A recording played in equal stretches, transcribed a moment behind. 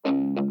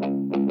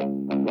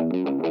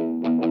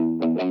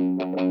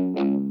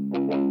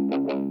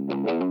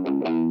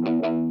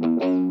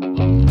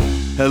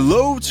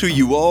Hello to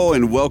you all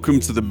and welcome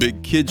to the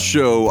Big Kids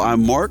Show.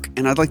 I'm Mark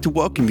and I'd like to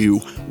welcome you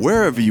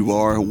wherever you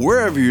are,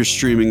 wherever you're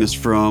streaming us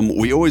from.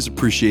 We always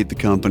appreciate the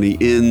company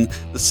in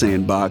the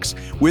sandbox.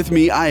 With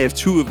me, I have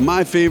two of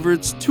my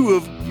favorites, two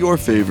of your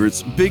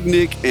favorites, Big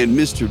Nick and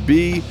Mr.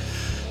 B.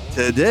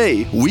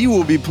 Today, we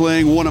will be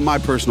playing one of my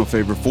personal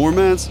favorite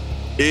formats.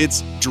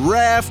 It's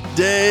Draft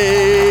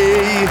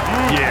Day.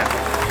 Yeah.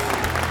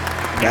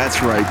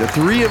 That's right. The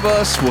three of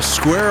us will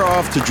square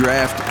off to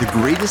draft the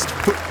greatest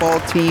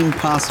football team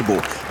possible.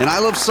 And I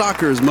love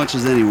soccer as much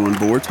as anyone,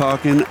 but we're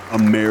talking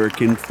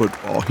American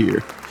football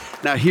here.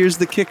 Now, here's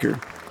the kicker.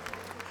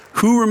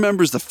 Who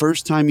remembers the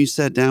first time you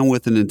sat down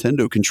with a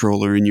Nintendo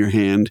controller in your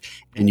hand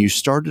and you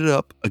started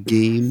up a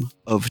game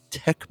of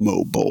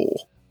Tecmo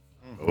Bowl?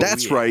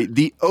 That's right.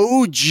 The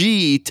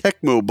OG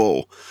Tecmo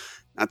Bowl.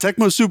 Now,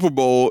 Tecmo Super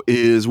Bowl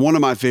is one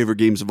of my favorite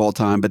games of all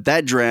time, but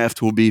that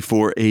draft will be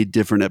for a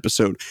different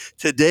episode.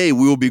 Today,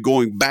 we will be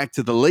going back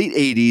to the late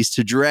 80s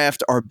to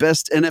draft our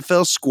best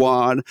NFL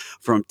squad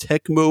from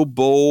Tecmo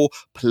Bowl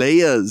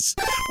players.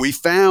 We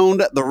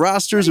found the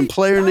rosters and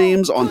player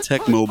names on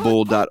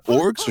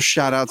tecmobowl.org, so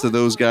shout out to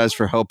those guys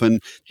for helping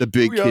the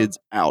big kids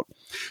out.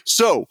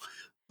 So,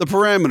 the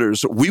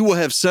parameters, we will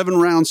have 7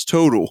 rounds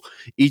total.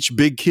 Each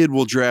big kid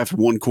will draft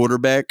 1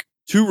 quarterback,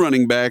 2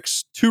 running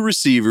backs, 2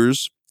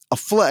 receivers, a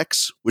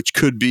flex, which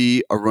could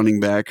be a running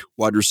back,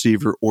 wide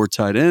receiver, or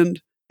tight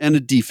end, and a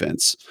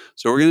defense.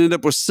 So we're going to end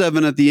up with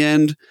 7 at the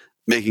end,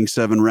 making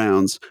 7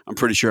 rounds. I'm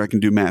pretty sure I can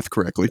do math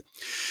correctly.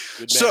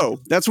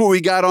 So that's what we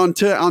got on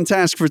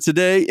task for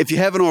today. If you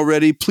haven't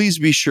already, please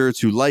be sure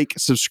to like,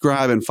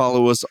 subscribe, and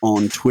follow us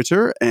on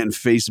Twitter and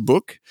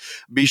Facebook.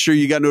 Be sure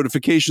you got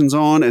notifications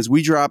on as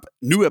we drop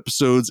new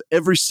episodes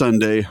every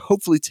Sunday,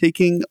 hopefully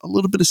taking a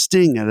little bit of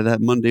sting out of that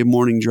Monday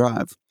morning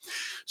drive.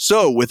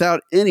 So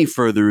without any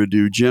further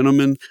ado,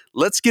 gentlemen,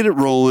 let's get it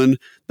rolling.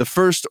 The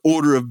first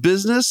order of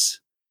business,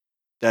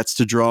 that's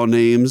to draw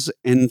names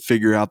and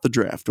figure out the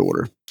draft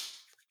order.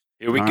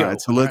 Here we All go.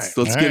 right, so let's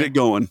get it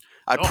going.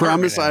 I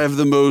promise I have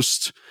the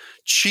most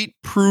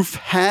cheat-proof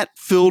hat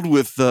filled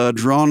with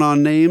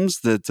drawn-on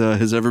names that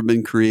has ever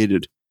been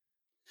created.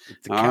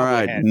 All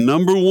right,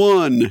 number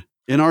 1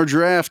 in our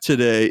draft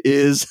today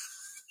is...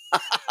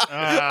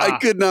 I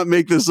could not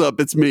make this up.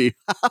 It's me.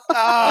 What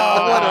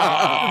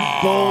a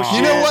bullshit.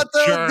 You know what,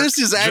 though? This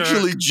is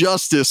actually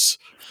justice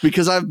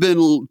because I've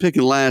been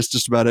picking last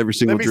just about every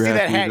single Let me draft. see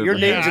that hat. Your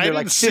name's in there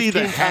like 15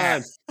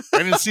 times. I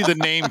didn't see the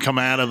name come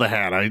out of the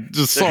hat. I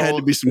just There saw had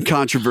to be some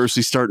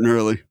controversy starting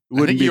early.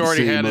 I think you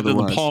already had it in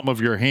the palm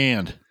of your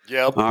hand.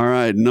 Yep. All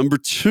right, number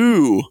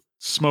 2.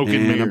 Smoking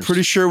And mirrors. I'm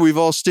pretty sure we've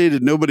all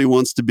stated nobody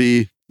wants to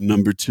be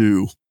number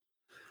 2.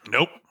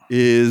 Nope.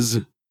 Is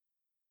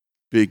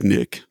Big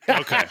Nick.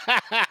 Okay.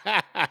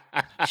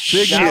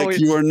 Big Nick,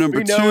 you are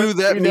number 2.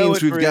 That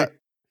means we've got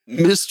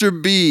Mr.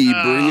 B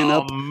bringing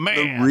up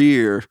the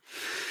rear.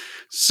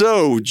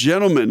 So,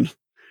 gentlemen,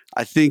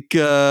 I think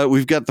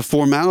we've got the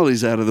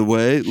formalities out of the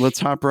way. Let's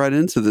hop right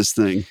into this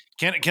thing.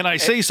 Can I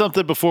say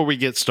something before we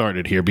get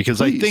started here? Because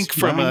please, I think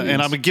and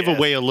I'm going to give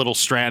away a little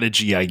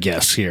strategy, I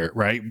guess, here,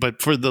 right?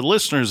 But for the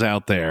listeners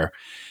out there,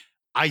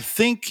 I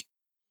think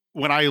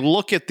when I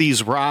look at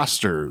these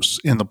rosters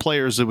and the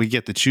players that we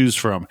get to choose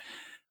from,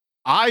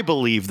 I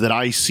believe that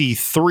I see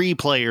 3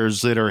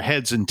 players that are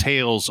heads and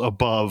tails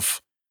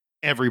above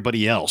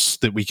everybody else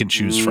that we can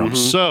choose from.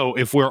 So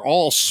if we're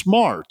all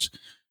smart,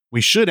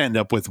 we should end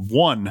up with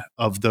one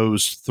of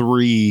those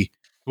 3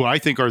 who I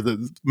think are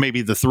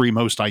maybe the 3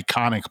 most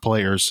iconic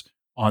players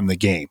on the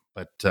game.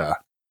 But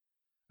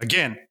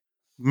again,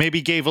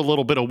 maybe gave a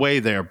little bit away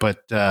there,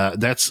 but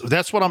that's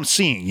what I'm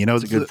seeing. You know,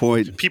 that's a good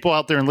point. People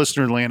out there in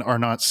listener land are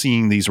not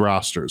seeing these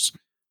rosters.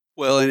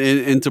 Well,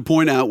 and to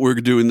point out, we're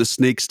doing the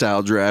snake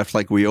style draft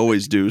like we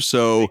always do.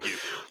 So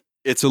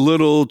it's a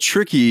little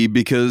tricky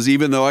because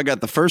even though I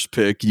got the first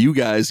pick, you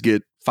guys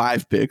get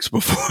 5 picks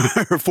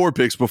before or 4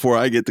 picks before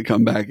I get to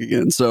come back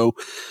again. So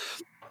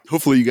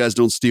hopefully you guys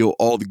don't steal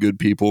all the good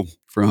people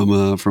from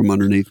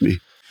underneath me.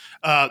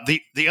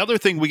 The other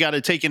thing we got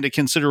to take into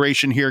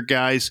consideration here,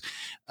 guys,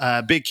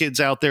 big kids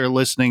out there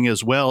listening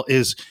as well,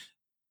 is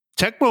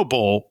Tecmo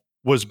Bowl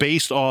was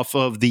based off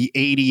of the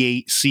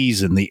 88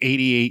 season, the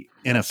 88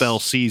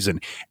 NFL season.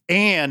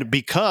 And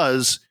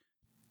because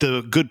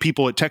the good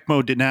people at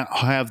Tecmo did not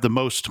have the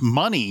most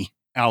money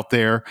out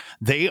there,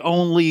 they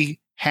only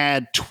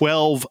had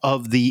 12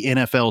 of the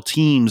NFL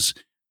teams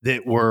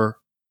that were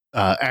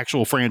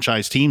actual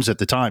franchise teams at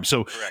the time.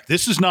 So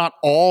this is not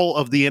all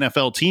of the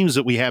NFL teams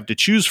that we have to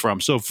choose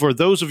from. So for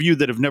those of you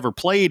that have never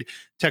played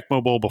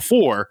Tecmo Bowl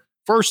before,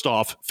 first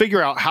off,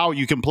 figure out how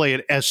you can play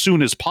it as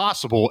soon as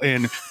possible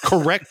and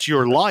correct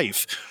your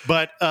life.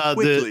 But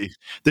the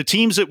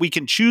teams that we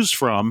can choose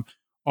from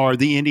are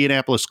the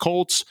Indianapolis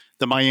Colts,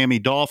 the Miami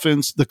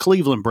Dolphins, the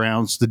Cleveland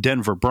Browns, the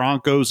Denver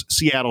Broncos,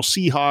 Seattle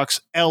Seahawks,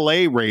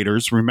 LA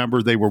Raiders.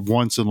 Remember, they were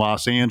once in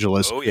Los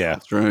Angeles. Oh, yeah.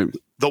 That's right.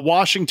 The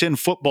Washington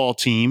football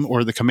team,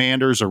 or the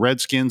Commanders or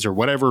Redskins or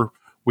whatever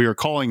we are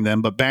calling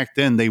them, but back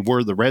then they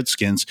were the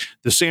Redskins,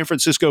 the San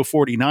Francisco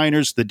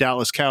 49ers, the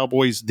Dallas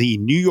Cowboys, the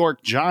New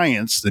York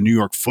Giants, the New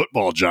York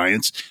Football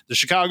Giants, the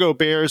Chicago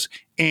Bears,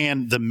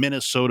 and the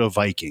Minnesota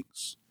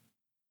Vikings.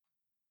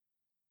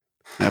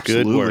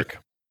 Absolutely. Good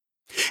work.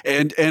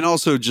 And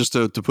also just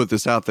to put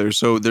this out there,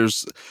 so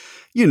there's,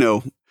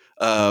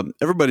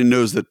 everybody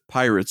knows that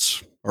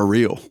pirates are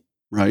real,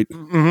 right?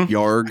 Mm-hmm.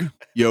 Yarg,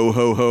 yo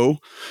ho ho.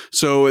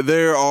 So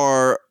there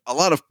are a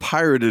lot of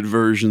pirated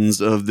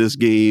versions of this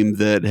game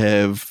that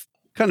have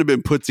kind of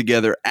been put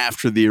together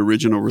after the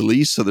original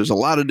release. So there's a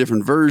lot of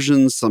different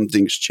versions. Some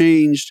things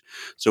changed.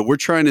 So we're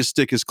trying to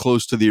stick as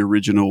close to the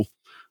original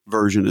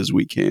version as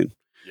we can.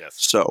 Yes.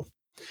 So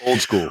Old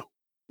school.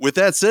 with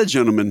that said,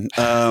 gentlemen,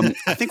 I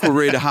think we're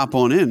ready to hop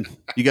on in.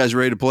 You guys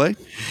ready to play?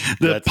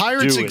 The Let's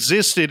Pirates do it.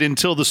 existed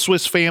until the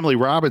Swiss Family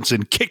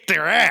Robinson kicked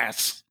their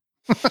ass.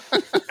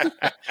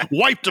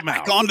 Wiped them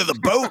out. Onto the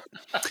boat.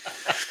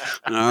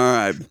 All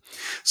right.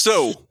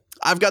 So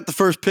I've got the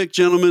first pick,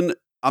 gentlemen.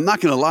 I'm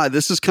not going to lie.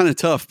 This is kind of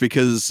tough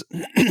because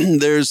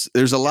there's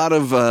a lot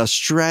of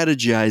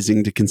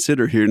strategizing to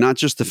consider here. Not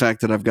just the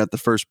fact that I've got the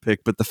first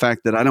pick, but the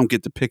fact that I don't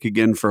get to pick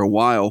again for a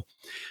while.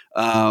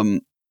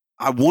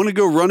 I want to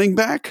go running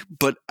back,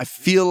 but I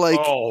feel like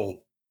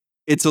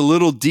it's a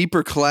little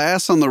deeper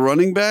class on the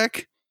running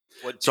back.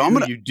 What So do I'm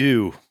gonna- you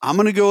do? I'm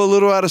going to go a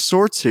little out of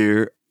sorts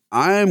here.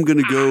 I'm going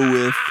to go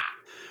with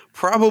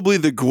probably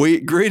the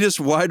greatest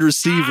wide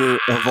receiver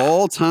of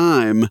all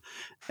time,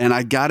 and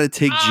I got to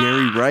take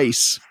Jerry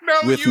Rice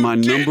with my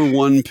number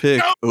one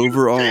pick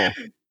overall.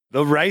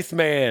 The Rice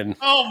Man.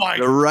 Oh my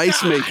The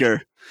Rice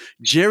Maker.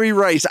 Jerry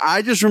Rice.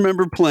 I just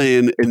remember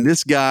playing, and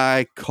this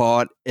guy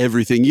caught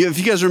everything. If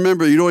you guys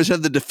remember, you'd always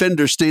have the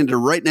defender standing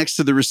right next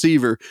to the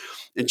receiver,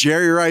 and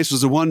Jerry Rice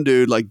was the one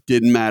dude,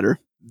 didn't matter.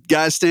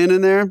 Guy standing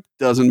there,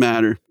 doesn't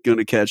matter.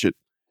 Gonna catch it.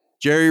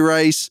 Jerry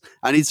Rice,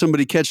 I need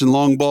somebody catching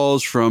long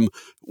balls from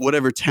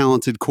whatever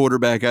talented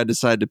quarterback I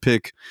decide to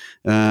pick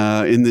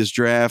in this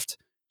draft.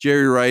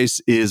 Jerry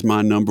Rice is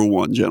my number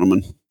one,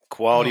 gentlemen.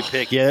 Quality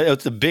pick. Yeah,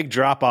 it's a big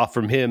drop off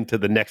from him to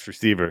the next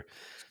receiver.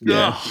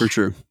 Yeah, Ugh. for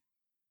sure.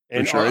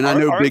 And, For sure. And I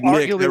know Big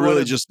Nick, arguably that one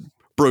really of- just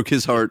broke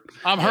his heart.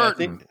 I'm Yeah,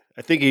 hurting.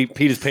 I think he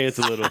peed his pants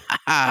a little.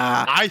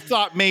 I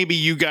thought maybe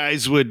you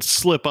guys would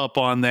slip up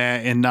on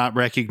that and not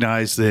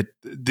recognize that.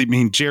 I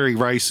mean, Jerry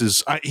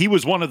Rice he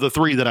was one of the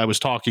three that I was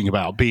talking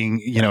about being,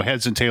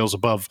 heads and tails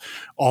above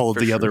all of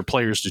the other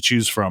players to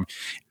choose from.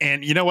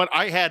 And you know what?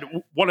 I had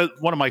one of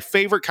my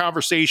favorite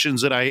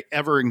conversations that I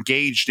ever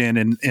engaged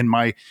in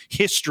my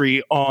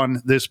history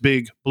on this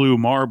big blue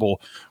marble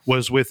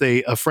was with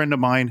a friend of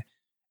mine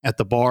at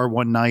the bar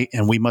one night.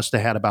 And we must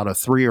have had about a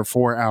 3 or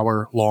 4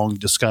 hour long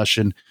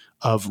discussion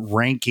of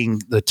ranking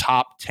the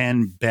top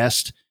 10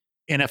 best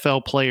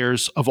NFL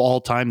players of all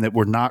time that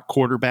were not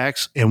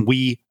quarterbacks. And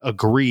we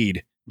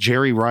agreed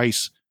Jerry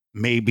Rice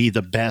may be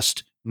the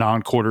best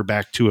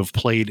non-quarterback to have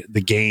played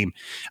the game.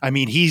 I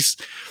mean, he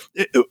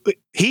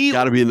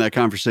Got to be in that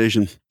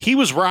conversation. He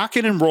was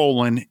rocking and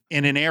rolling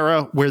in an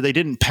era where they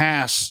didn't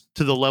pass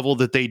to the level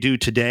that they do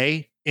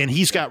today. And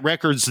he's got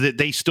records that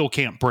they still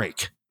can't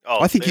break.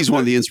 I think he's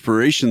one of the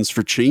inspirations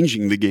for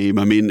changing the game.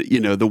 I mean,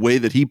 the way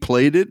that he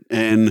played it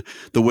and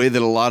the way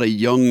that a lot of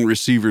young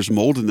receivers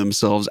molded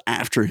themselves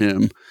after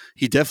him,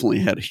 he definitely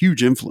had a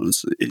huge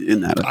influence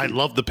in that. I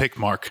love the pick,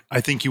 Mark.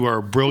 I think you are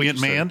a brilliant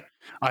man.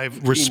 I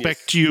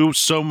respect Genius. you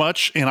so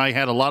much, and I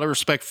had a lot of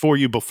respect for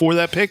you before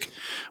that pick.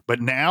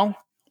 But now,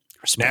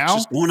 Respect's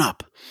just going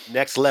up.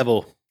 Next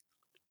level.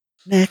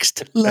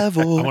 Next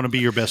level. I want to be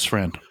your best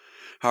friend.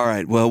 All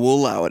right. Well, we'll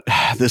allow it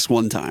this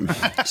one time.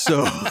 So,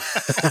 all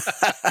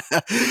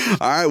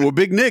right. Well,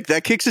 Big Nick,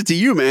 that kicks it to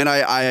you, man.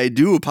 I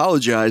do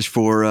apologize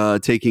for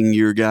taking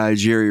your guy,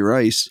 Jerry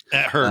Rice.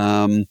 That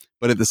hurt.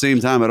 But at the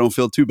same time, I don't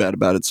feel too bad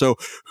about it. So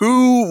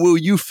who will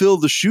you fill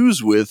the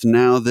shoes with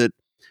now that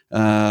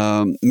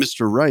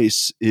Mr.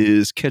 Rice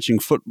is catching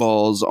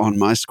footballs on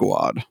my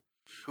squad?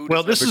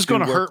 Well, this is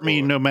going to hurt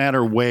me no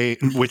matter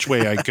which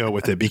way I go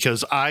with it,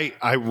 because I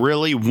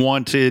really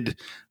wanted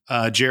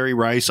Jerry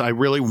Rice. I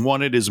really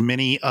wanted as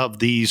many of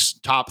these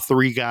top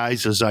 3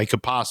 guys as I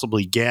could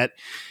possibly get.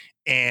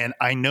 And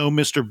I know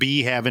Mr.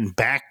 B having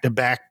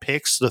back-to-back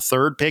picks, the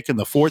 3rd pick and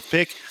the 4th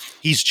pick,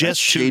 he's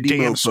just too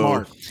damn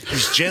smart.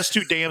 He's just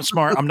too damn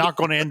smart. I'm not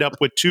going to end up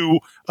with 2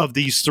 of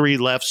these 3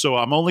 left, so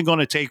I'm only going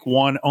to take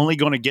one, only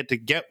going to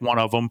get one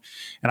of them,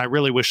 and I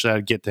really wish that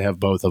I'd get to have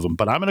both of them.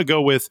 But I'm going to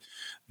go with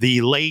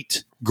the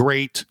late,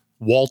 great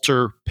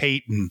Walter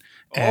Payton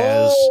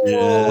as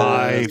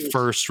my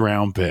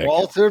first-round pick.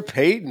 Walter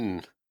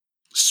Payton.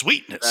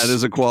 Sweetness. That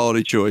is a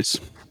quality choice.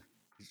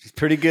 He's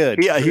pretty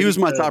good. Yeah, he was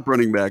my top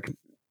running back.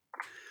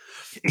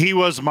 He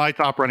was my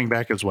top running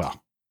back as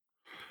well.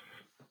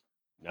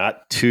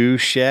 Not too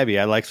shabby.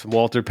 I like some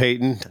Walter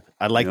Payton.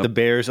 I like the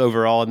Bears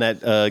overall in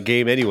that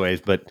game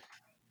anyways, but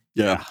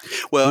yeah.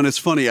 Well, and it's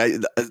funny.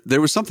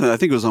 There was something, I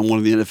think it was on one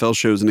of the NFL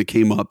shows, and it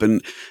came up.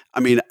 And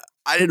I mean,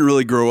 I didn't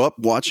really grow up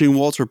watching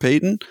Walter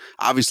Payton.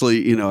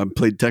 Obviously, I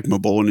played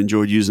Tecmo Bowl and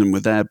enjoyed using him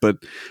with that. But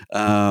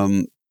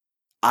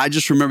I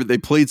just remember they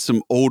played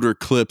some older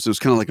clips. It was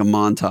kind of like a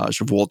montage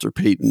of Walter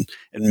Payton.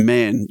 And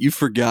man, you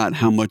forgot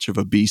how much of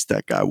a beast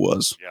that guy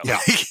was. Yeah.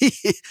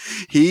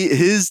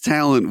 His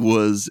talent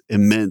was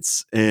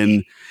immense.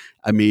 And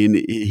I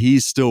mean,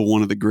 he's still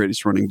one of the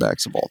greatest running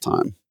backs of all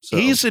time. So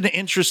He's an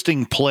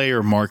interesting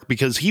player, Mark,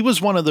 because he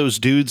was one of those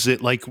dudes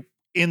that, like,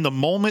 in the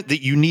moment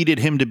that you needed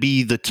him to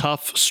be the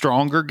tough,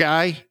 stronger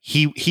guy,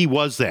 he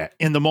was that.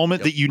 In the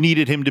moment that you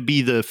needed him to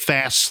be the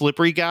fast,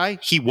 slippery guy,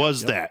 he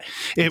was that.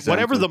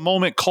 Whatever the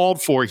moment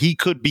called for, he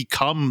could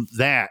become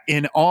that.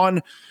 And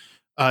on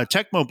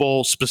Tecmo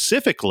Bowl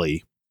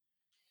specifically,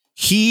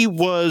 he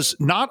was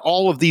not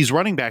all of these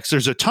running backs.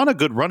 There's a ton of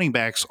good running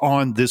backs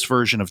on this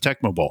version of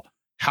Tecmo Bowl.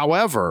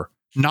 However,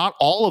 not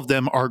all of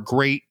them are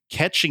great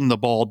catching the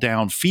ball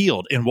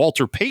downfield. And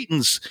Walter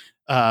Payton's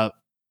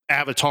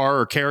avatar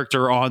or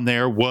character on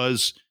there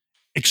was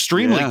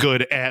extremely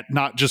good at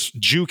not just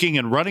juking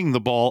and running the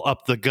ball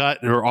up the gut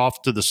or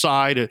off to the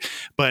side,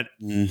 but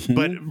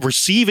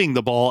receiving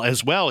the ball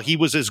as well. He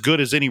was as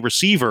good as any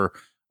receiver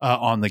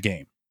on the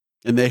game.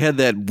 And they had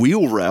that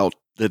wheel route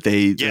that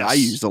I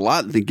used a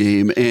lot in the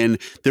game. And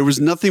there was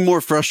nothing more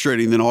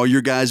frustrating than all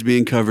your guys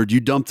being covered. You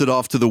dumped it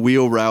off to the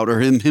wheel route or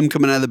him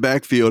coming out of the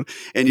backfield,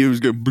 and you was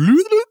going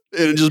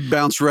and it just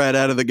bounced right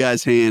out of the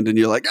guy's hand. And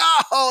you're like,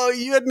 oh,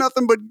 you had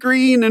nothing but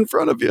green in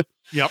front of you.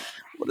 Yep.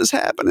 What is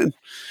happening?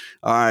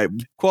 All right.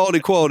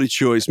 Quality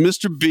choice.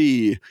 Mr.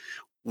 B,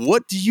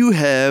 what do you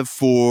have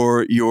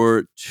for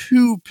your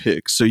 2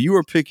 picks? So you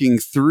are picking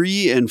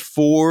 3 and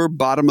 4,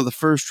 bottom of the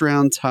first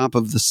round, top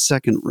of the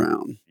second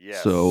round.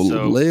 Yeah. So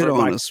lay it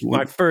on us.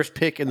 My first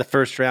pick in the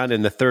first round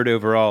and the third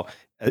overall,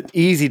 an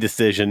easy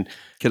decision.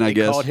 Can I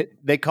guess?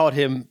 They called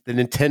him the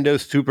Nintendo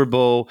Super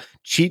Bowl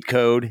cheat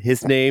code.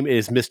 His name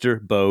is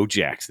Mr. Bo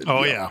Jackson.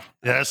 Oh, yeah.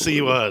 Yes,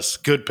 he was.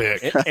 Good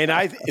pick. And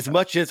I, as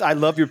much as I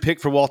love your pick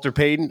for Walter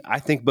Payton, I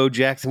think Bo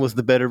Jackson was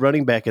the better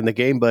running back in the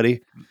game, buddy.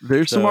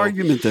 There's some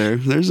argument there.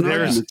 There's an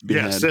argument to be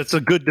had. Yes, that's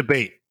a good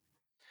debate.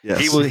 Yes,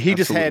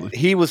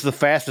 he was the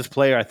fastest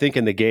player, I think,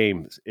 in the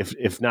game.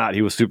 If not,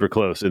 he was super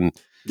close. And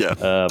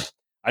I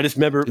just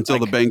remember until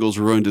the Bengals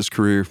ruined his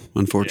career,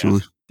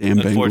 unfortunately. Damn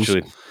Bengals.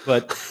 Unfortunately.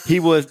 But he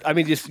was, I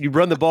mean, just you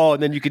run the ball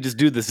and then you could just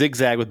do the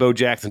zigzag with Bo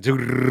Jackson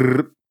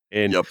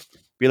and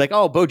be like,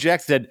 oh, Bo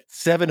Jackson had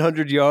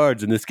 700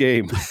 yards in this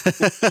game.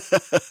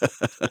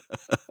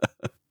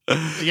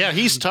 Yeah,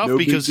 he's tough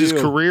because his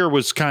career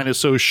was kind of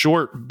so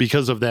short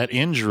because of that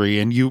injury.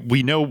 And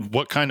we know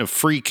what kind of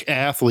freak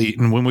athlete,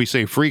 and when we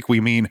say freak,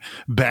 we mean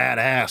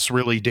badass,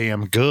 really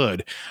damn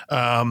good.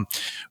 You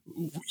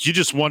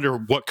just wonder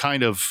what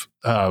kind of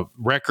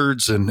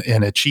records and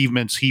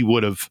achievements he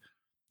would have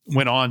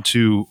went on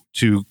to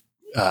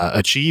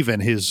achieve in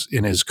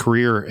his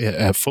career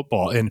at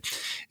football. And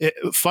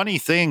funny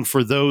thing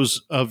for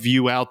those of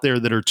you out there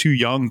that are too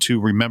young to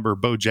remember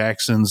Bo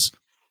Jackson's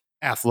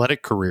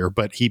athletic career,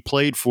 but he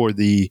played for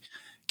the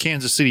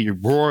Kansas City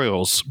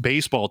Royals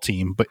baseball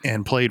team,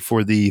 and played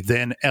for the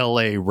then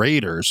LA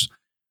Raiders.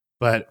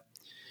 But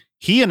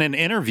he, in an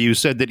interview,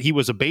 said that he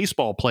was a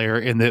baseball player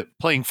and that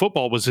playing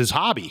football was his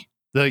hobby.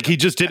 Like, he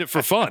just did it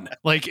for fun.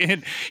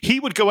 And he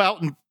would go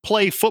out and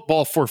play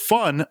football for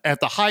fun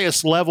at the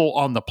highest level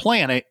on the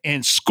planet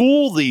and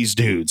school these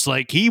dudes.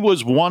 Like, he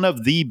was one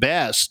of the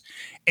best.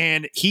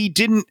 And he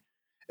didn't,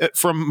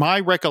 from my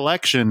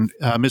recollection,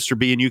 Mr.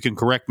 B, and you can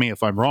correct me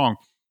if I'm wrong,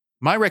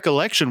 my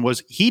recollection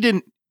was he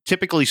didn't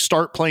typically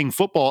start playing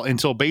football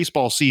until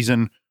baseball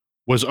season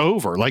was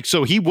over. Like,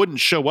 so he wouldn't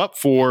show up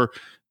for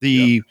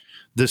the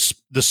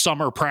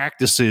summer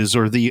practices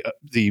or the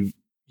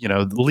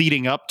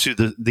leading up to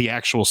the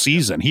actual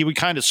season. He would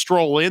kind of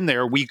stroll in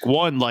there week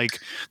 1,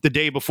 like the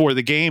day before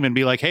the game, and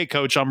be like, hey,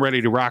 coach, I'm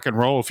ready to rock and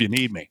roll if you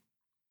need me.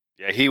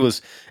 Yeah, he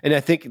was. And I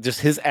think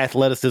just his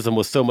athleticism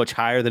was so much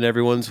higher than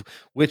everyone's,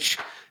 which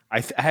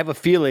I have a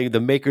feeling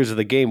the makers of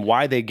the game,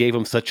 why they gave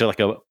him such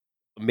a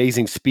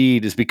amazing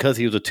speed is because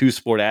he was a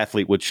 2-sport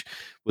athlete, which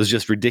was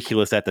just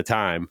ridiculous at the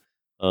time.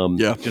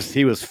 Just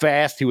he was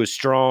fast, he was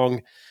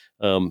strong.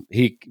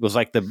 He was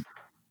like the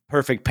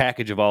perfect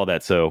package of all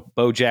that. So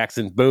Bo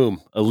Jackson, boom,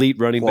 elite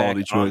running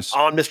Quality back choice.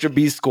 On Mr.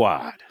 B's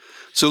squad.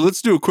 So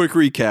let's do a quick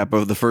recap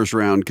of the first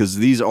round, because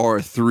these are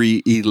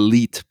 3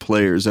 elite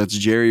players. That's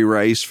Jerry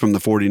Rice from the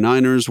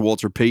 49ers,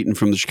 Walter Payton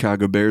from the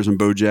Chicago Bears, and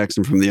Bo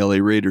Jackson from the LA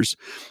Raiders.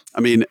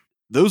 I mean,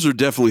 those are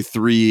definitely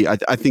 3.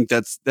 I think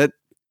that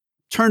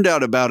turned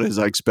out about as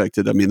I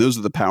expected. I mean, those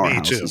are the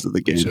powerhouses of the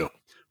game.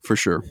 For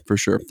sure.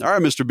 All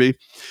right, Mr. B.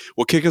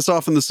 Well, kick us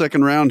off in the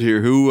second round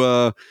here. Who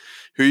are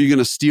you going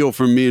to steal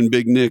from me and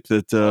Big Nick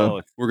that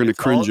we're going to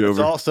cringe over? It's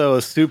also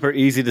a super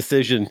easy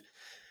decision.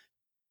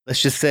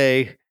 Let's just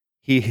say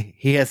he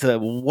has a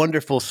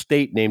wonderful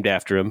state named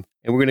after him,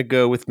 and we're going to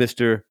go with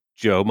Mr.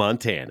 Joe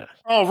Montana.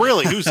 Oh,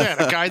 really? Who's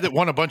that? A guy that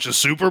won a bunch of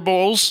Super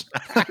Bowls?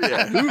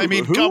 I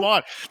mean, come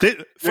on.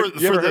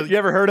 You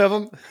ever heard of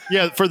him?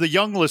 Yeah, for the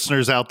young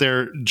listeners out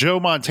there, Joe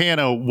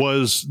Montana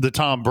was the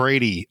Tom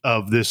Brady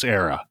of this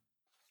era.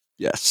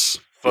 Yes.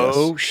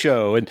 Faux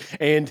show.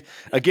 And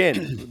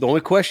again, the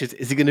only question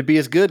is he going to be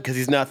as good because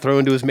he's not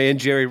throwing to his man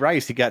Jerry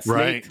Rice? He got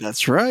Right. snaked.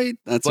 That's right.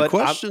 That's a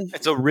question.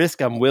 It's a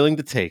risk I'm willing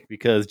to take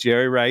because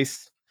Jerry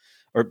Rice,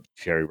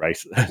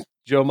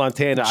 Joe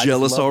Montana. I just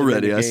Jealous loved him in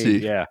already, the I game. see.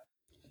 Yeah.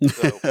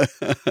 So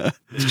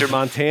Mr.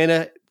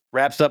 Montana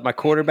wraps up my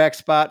quarterback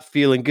spot.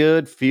 Feeling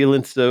good.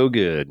 Feeling so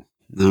good.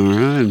 All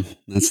right.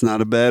 That's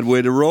not a bad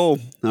way to roll.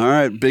 All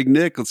right, Big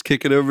Nick, let's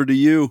kick it over to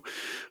you.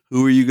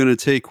 Who are you going to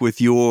take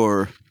with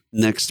your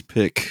next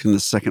pick in the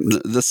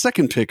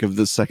second pick of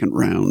the second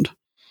round?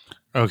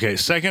 Okay,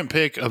 second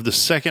pick of the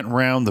second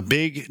round, the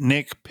Big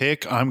Nick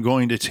pick. I'm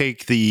going to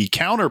take the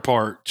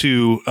counterpart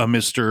to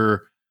Mr.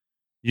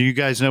 You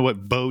guys know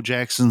what Bo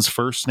Jackson's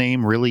first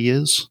name really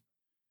is?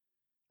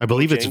 I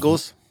believe it's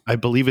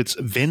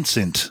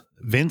Vincent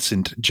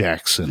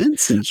Jackson.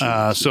 Vincent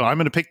Jackson. So I'm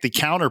going to pick the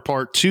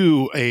counterpart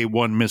to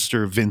one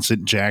Mr.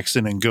 Vincent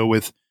Jackson and go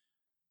with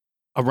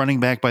a running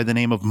back by the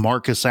name of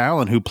Marcus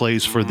Allen, who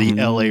plays for the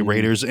LA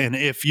Raiders. And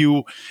if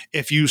you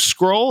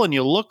scroll and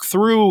you look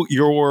through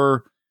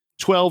your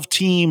 12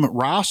 team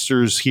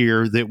rosters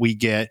here that we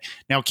get,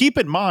 now keep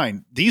in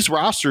mind these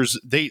rosters,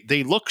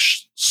 they look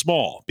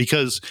small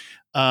because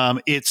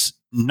it's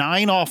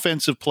 9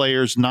 offensive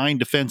players, 9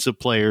 defensive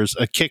players,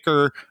 a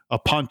kicker, a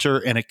punter,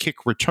 and a kick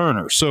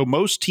returner. So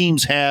most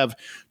teams have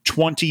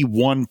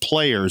 21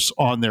 players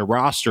on their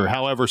roster.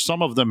 However,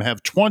 some of them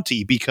have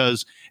 20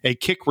 because a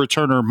kick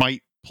returner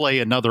might play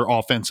another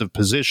offensive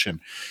position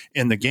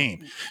in the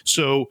game.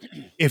 So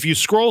if you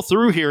scroll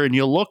through here and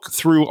you look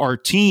through our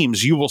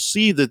teams, you will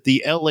see that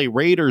the LA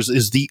Raiders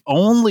is the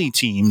only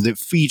team that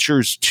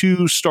features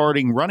 2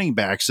 starting running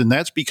backs. And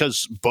that's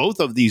because both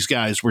of these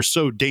guys were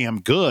so damn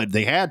good.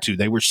 They had to.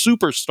 They were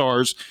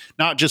superstars,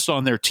 not just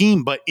on their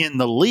team, but in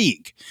the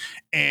league.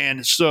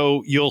 And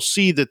so you'll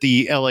see that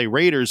the LA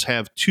Raiders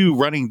have 2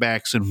 running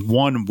backs and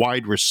 1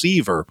 wide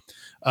receiver.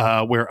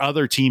 Where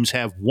other teams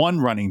have 1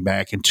 running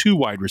back and 2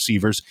 wide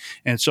receivers.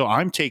 And so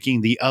I'm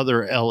taking the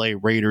other LA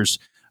Raiders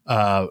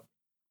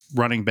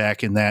running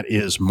back, and that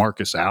is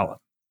Marcus Allen.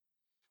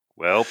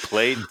 Well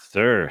played,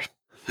 sir.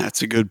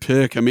 That's a good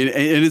pick. I mean,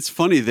 and it's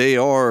funny. They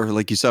are,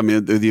 like you said, I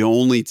mean, they're the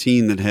only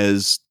team that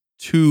has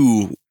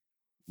 2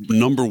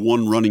 number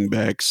 1 running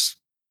backs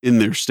in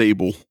their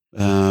stable.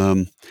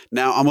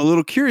 Now, I'm a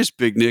little curious,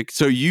 Big Nick.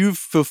 So you've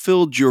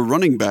fulfilled your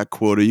running back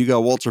quota. You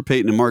got Walter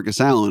Payton and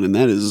Marcus Allen, and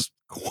that is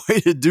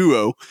quite a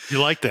duo. You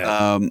like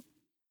that?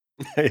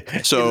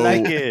 So you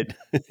like it?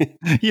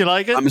 You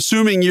like it? I'm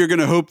assuming you're going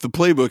to hope the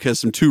playbook has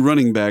some 2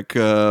 running back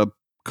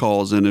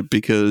calls in it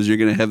because you're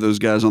going to have those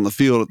guys on the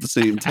field at the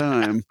same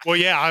time. Well,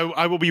 yeah,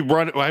 I will be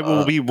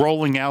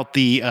rolling out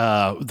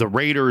the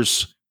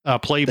Raiders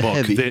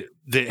playbook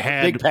that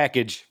had big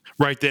package.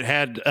 Right, that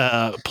had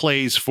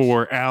plays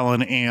for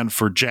Allen and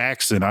for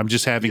Jackson. I'm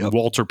just having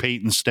Walter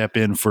Payton step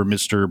in for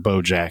Mr.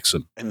 Bo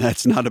Jackson. And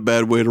that's not a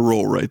bad way to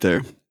roll right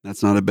there.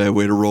 That's not a bad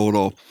way to roll at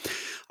all.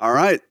 All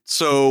right,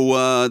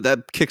 so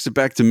that kicks it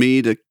back to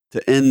me to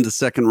end the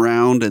second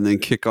round and then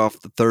kick off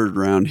the third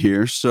round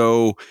here.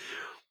 So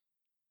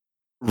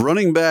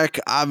running back,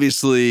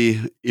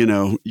 obviously,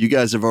 you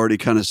guys have already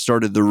kind of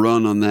started the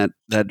run on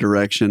that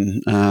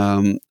direction.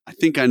 I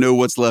think I know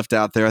what's left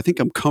out there. I think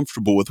I'm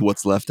comfortable with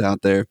what's left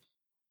out there.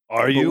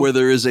 Are you? But where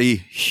there is a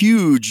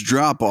huge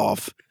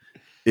drop-off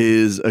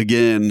is,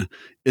 again,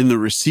 in the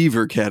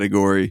receiver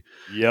category.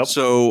 Yep.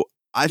 So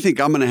I think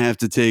I'm going to have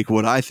to take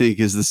what I think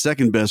is the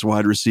second best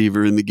wide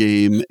receiver in the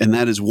game, and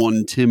that is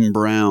one Tim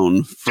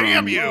Brown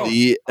from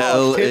the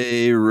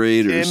LA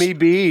Raiders. Timmy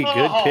B,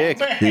 good pick.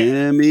 Man.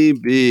 Timmy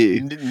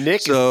B.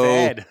 Nick is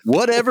sad.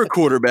 Whatever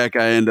quarterback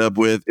I end up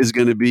with is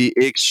going to be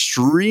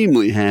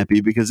extremely happy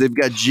because they've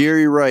got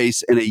Jerry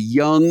Rice and a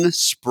young,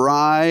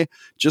 spry,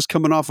 just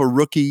coming off a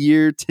rookie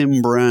year,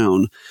 Tim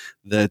Brown,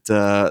 that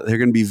they're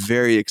going to be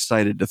very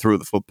excited to throw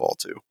the football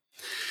to.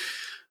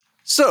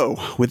 So,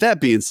 with that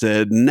being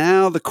said,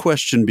 now the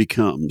question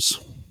becomes,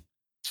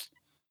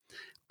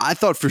 I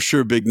thought for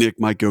sure Big Nick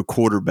might go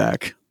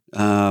quarterback.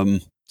 So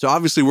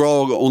obviously we're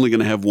all only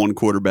going to have 1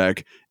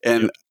 quarterback.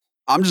 And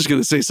I'm just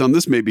going to say something.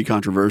 This may be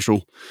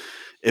controversial.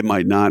 It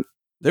might not.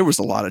 There was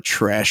a lot of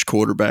trash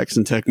quarterbacks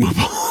in Tecmo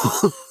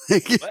Bowl.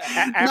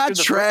 Not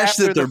trash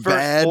that they're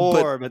bad,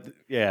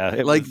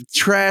 but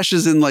trash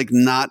is in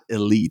not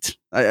elite.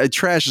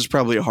 Trash is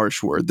probably a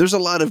harsh word. There's a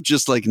lot of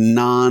just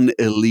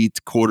non-elite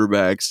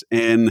quarterbacks,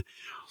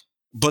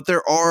 but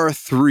there are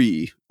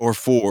 3 or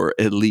 4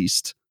 at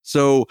least.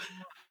 So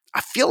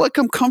I feel like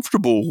I'm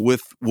comfortable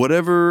with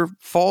whatever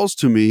falls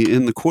to me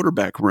in the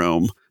quarterback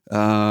realm.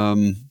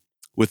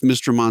 With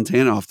Mr.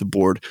 Montana off the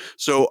board.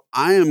 So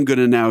I am going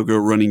to now go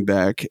running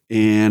back,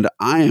 and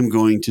I am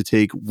going to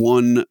take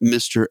one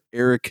Mr.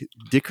 Eric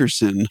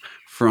Dickerson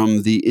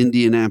from the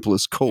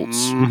Indianapolis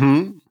Colts.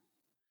 Mm-hmm.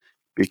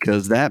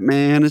 Because that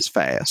man is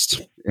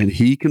fast, and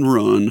he can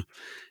run,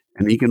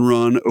 and he can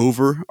run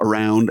over,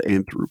 around,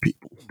 and through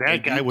people.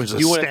 That guy was a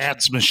you wanna-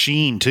 stats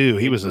machine, too.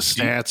 He was a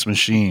stats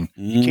machine.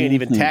 You can't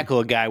even Mhm. tackle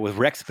a guy with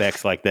rec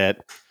specs like that.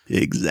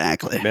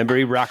 Exactly. Remember,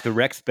 he rocked the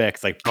rec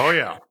specs like, Oh,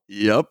 yeah.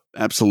 Yep,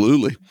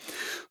 absolutely.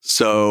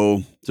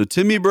 So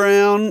Timmy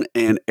Brown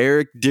and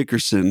Eric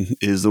Dickerson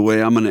is the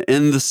way I'm going to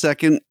end the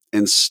second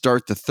and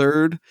start the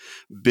third.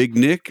 Big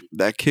Nick,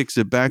 that kicks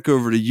it back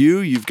over to you.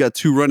 You've got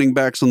 2 running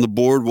backs on the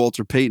board,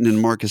 Walter Payton and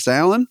Marcus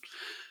Allen.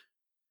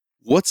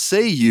 What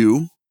say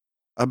you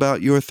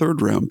about your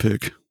third round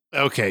pick?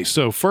 Okay,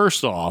 so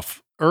first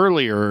off,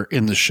 earlier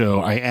in the show,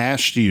 I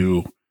asked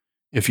you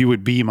if you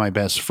would be my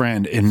best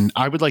friend, and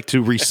I would like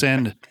to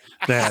resend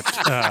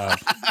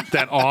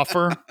that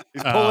offer.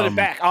 he's pulling Um, it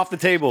back off the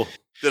table.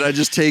 Did I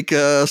just take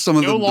some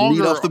of No the meat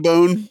longer- off the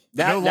bone?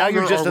 Now, no now longer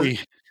you're just are a, we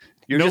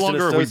you're no just an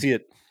longer are we-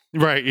 associate.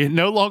 right.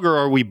 No longer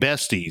are we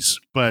besties,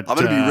 but I'm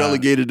going to be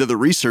relegated to the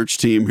research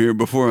team here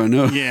before I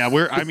know. Yeah,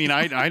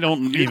 I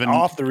don't You're even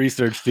off the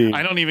research team.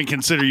 I don't even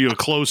consider you a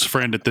close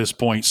friend at this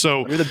point.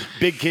 So You're the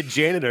big kid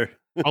janitor.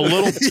 a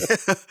little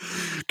Yeah.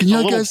 Can you A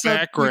little guys stop making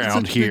background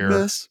such a big here.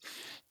 mess?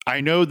 I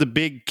know the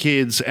big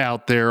kids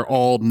out there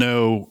all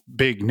know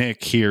Big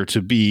Nick here to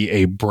be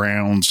a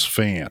Browns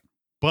fan.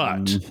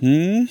 But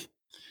Mhm.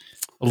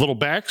 a little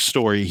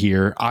backstory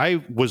here.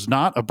 I was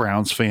not a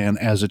Browns fan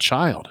as a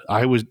child.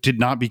 Did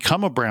not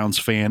become a Browns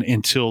fan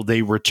until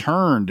they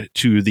returned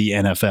to the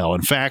NFL.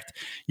 In fact,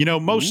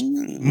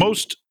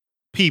 most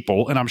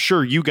people, and I'm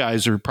sure you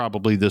guys are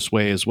probably this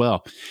way as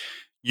well,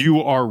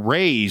 you are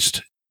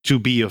raised to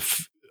be a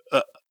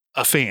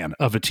fan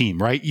of a team,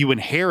 right? You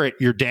inherit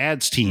your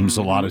dad's teams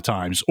a lot of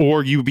times,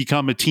 or you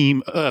become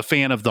a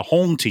fan of the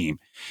home team.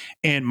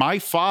 And my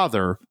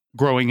father,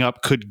 growing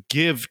up, could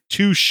give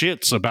 2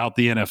 shits about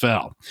the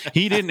NFL.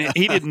 He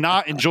did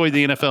not enjoy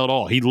the NFL at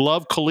all. He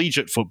loved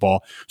collegiate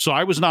football. So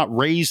I was not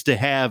raised to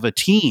have a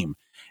team.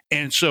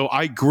 And so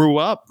I grew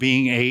up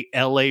being a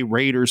LA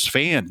Raiders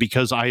fan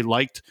because I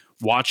liked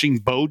watching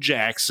Bo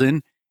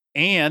Jackson,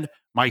 and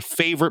my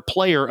favorite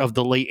player of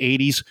the late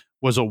 80s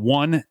was a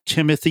one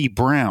Timothy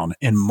Brown.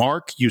 And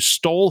Mark, you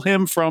stole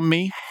him from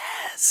me.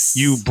 Yes.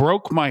 You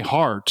broke my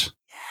heart.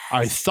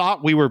 I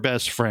thought we were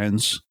best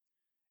friends.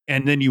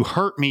 And then you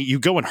hurt me. You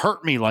go and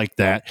hurt me like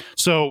that.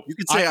 So You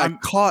could say I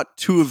caught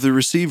 2 of the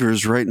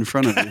receivers right in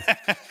front of you.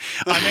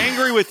 I'm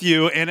angry with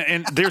you,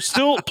 and there's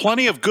still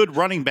plenty of good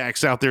running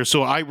backs out there.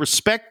 So I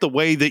respect the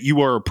way that you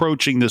are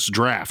approaching this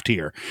draft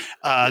here.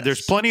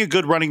 There's plenty of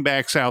good running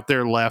backs out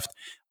there left.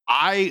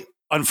 I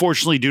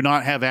unfortunately do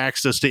not have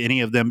access to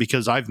any of them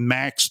because I've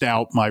maxed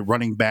out my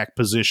running back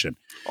position.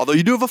 Although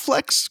you do have a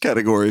flex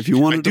category if you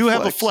want I to do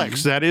have a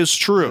flex. That is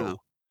true. Yeah.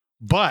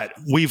 But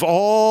we've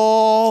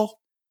all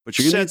But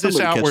you're gonna said need this somebody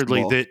to catch the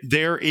outwardly ball. that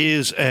there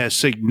is a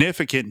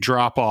significant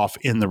drop off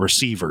in the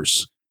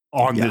receivers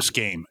on Yeah. this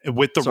game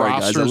with the Sorry,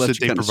 guys, I rosters let that you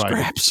they kinda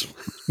provide. scraps.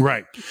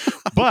 Right.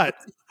 But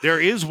there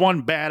is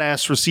one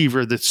badass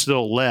receiver that's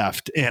still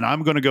left, and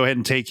I'm going to go ahead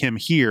and take him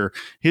here.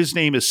 His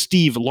name is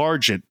Steve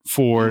Largent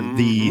for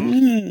the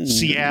Mm.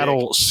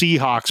 Seattle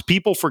Seahawks.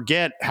 People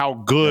forget how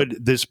good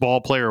this ball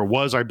player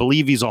was. I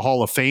believe he's a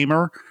Hall of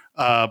Famer,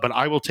 but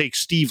I will take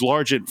Steve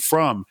Largent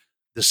from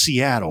the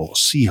Seattle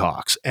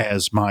Seahawks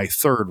as my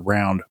 3rd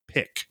round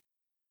pick.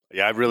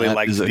 Yeah, I really That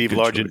like is a Steve good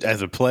Largent choice.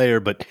 as a player,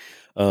 but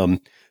the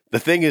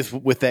thing is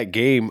with that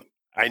game,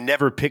 I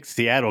never picked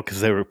Seattle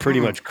because they were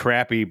pretty much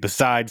crappy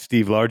besides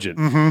Steve Largent.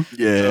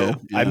 Yeah,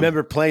 So I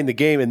remember playing the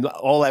game, and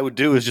all I would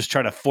do is just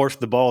try to force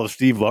the ball to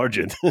Steve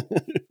Largent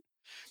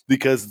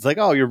because it's like,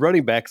 oh, your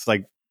running back's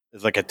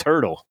is like a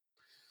turtle.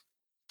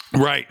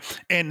 Right.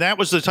 And that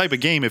was the type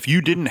of game. If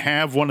you didn't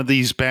have one of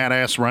these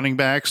badass running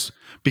backs,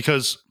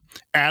 because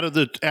out of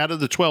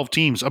the 12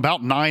 teams,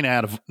 about 9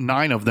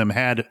 of them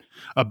had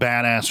a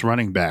badass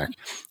running back.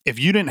 If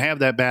you didn't have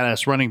that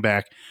badass running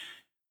back,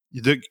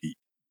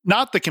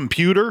 not the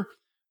computer,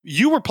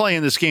 you were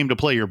playing this game to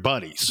play your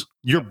buddies.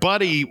 Your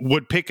buddy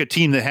would pick a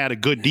team that had a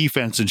good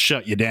defense and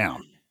shut you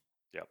down.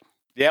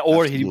 Yeah,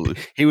 or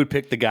Absolutely. he would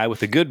pick the guy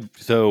with the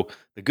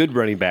good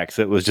running backs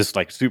that was just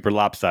like super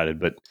lopsided.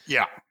 But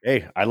Yeah.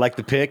 hey, I like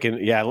the pick, and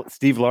yeah,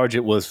 Steve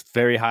Largent was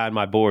very high on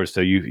my board,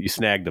 so you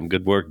snagged him.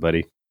 Good work,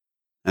 buddy.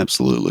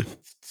 Absolutely.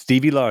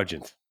 Stevie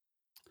Largent.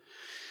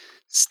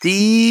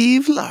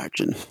 Steve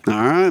Largent. All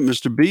right,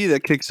 Mr. B,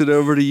 that kicks it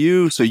over to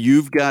you. So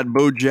you've got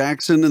Bo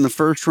Jackson in the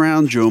 1st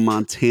round, Joe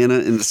Montana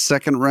in the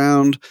 2nd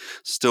round.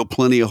 Still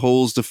plenty of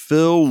holes to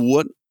fill.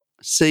 What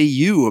say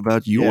you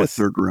about your Yes.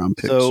 3rd round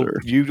pick, So sir?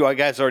 you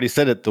guys already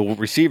said it. The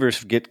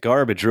receivers get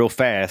garbage real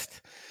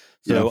fast.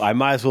 So Yeah. I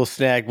might as well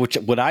snag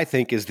what I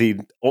think is the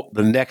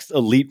next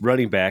elite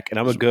running back, and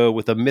I'm gonna go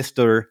with a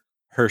Mr.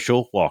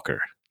 Herschel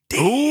Walker.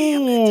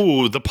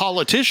 Ooh, the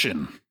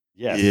politician.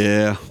 Yes.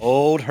 Yeah.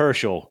 Old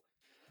Herschel.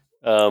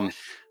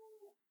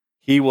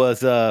 He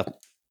was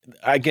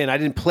again, I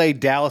didn't play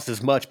Dallas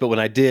as much, but when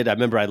I did, I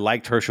remember I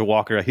liked Herschel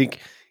Walker. I think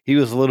he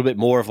was a little bit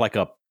more of like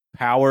a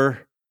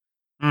power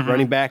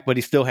running back, but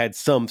he still had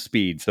some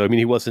speed. So I mean,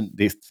 he wasn't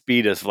the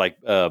speed as like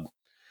the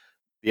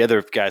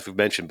other guys we've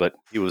mentioned, but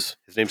his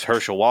name's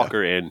Herschel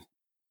Walker, and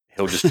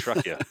He'll just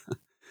truck you.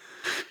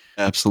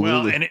 Absolutely.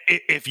 Well, and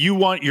if you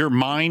want your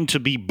mind to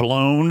be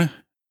blown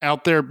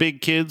out there,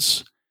 big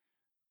kids,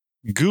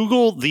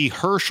 Google the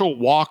Herschel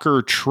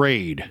Walker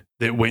trade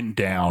that went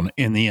down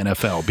in the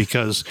NFL,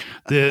 because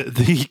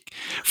the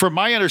from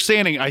my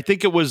understanding, I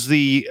think it was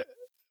it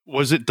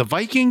the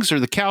Vikings or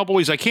the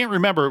Cowboys? I can't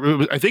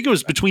remember. I think it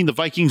was between the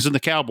Vikings and the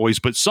Cowboys,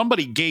 but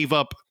somebody gave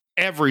up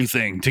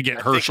everything to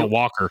get Herschel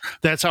Walker.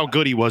 That's how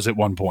good he was at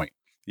one point.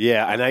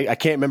 Yeah, and I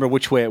can't remember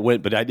which way it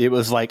went, but it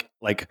was like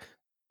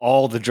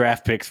all the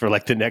draft picks for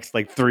like the next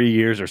 3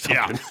 years or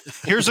something.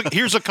 Yeah.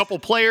 Here's a couple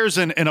players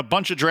and a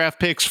bunch of draft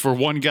picks for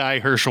one guy,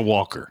 Herschel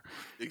Walker.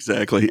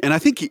 Exactly. And I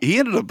think he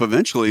ended up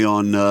eventually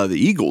on the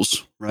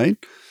Eagles, right?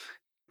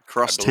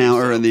 Crosstown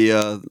or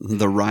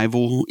the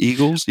rival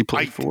Eagles he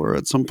played for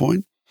at some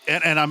point.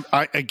 And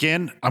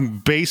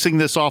I'm basing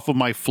this off of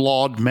my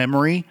flawed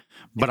memory,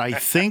 but I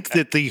think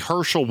that the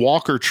Herschel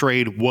Walker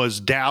trade was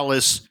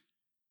Dallas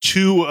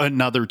to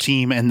another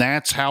team, and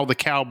that's how the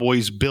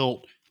Cowboys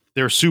built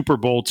their Super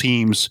Bowl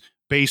teams,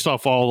 based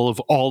off all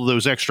of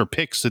those extra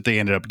picks that they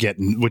ended up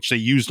getting, which they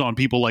used on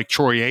people like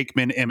Troy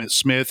Aikman, Emmitt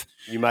Smith.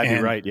 You might be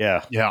right.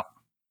 Yeah. Yeah.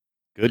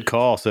 Good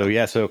call. So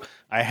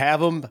I have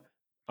them.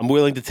 I'm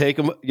willing to take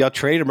them. Y'all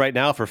trade them right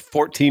now for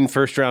 14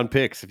 first-round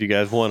picks if you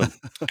guys want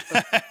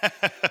them.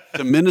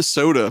 To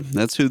Minnesota.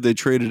 That's who they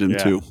traded him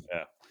to.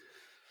 Yeah.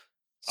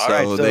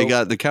 So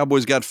the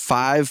Cowboys got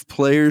 5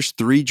 players,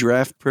 3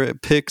 draft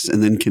picks,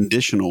 and then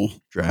conditional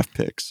draft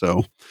picks.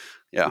 So,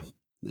 yeah.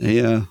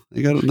 You're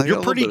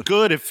pretty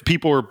good if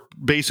people are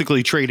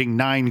basically trading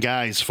 9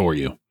 guys for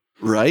you.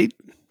 Right?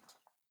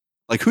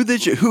 Like who they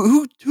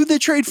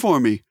trade for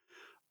me?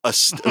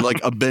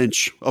 A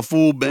bench, a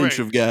full bench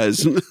of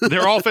guys.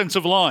 Their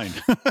offensive line.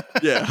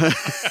 Yeah.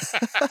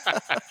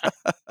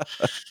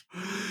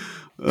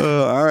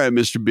 All right,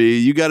 Mr. B,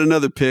 you got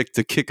another pick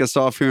to kick us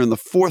off here in the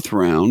 4th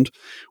round.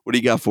 What do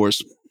you got for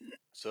us?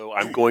 So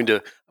I'm going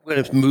to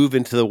move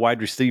into the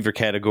wide receiver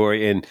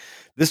category, and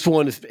this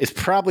one is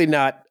probably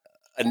not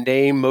a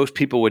name most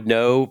people would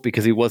know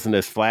because he wasn't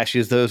as flashy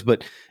as those,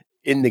 but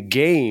in the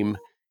game,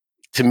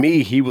 to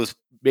me, he was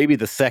maybe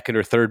the 2nd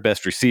or 3rd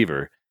best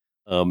receiver.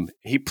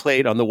 He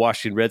played on the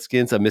Washington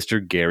Redskins,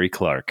 Mr. Gary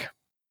Clark.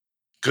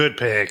 Good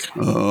pick.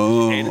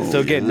 Oh, and so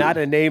again, not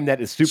a name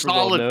that is super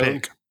solid well known.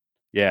 Pick.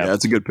 Yeah,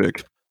 that's a good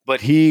pick.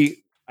 But I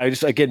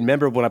just again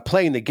remember when I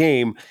played the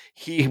game,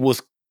 he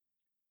was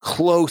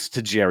close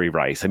to Jerry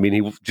Rice. I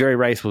mean, Jerry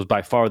Rice was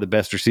by far the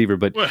best receiver,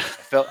 but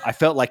I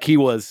felt like he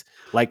was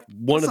like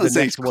one of the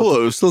next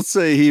close. Let's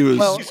say he was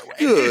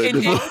good.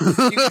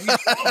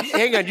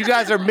 Hang on, you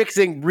guys are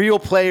mixing real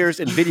players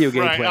and video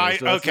game players.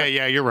 So you're right.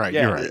 Yeah, you're right.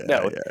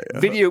 No,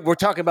 video. We're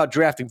talking about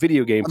drafting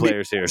video game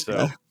players here.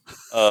 So,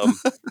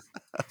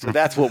 so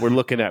that's what we're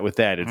looking at with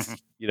that. It's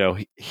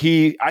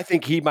I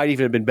think he might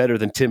even have been better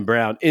than Tim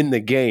Brown in the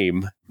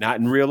game, not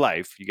in real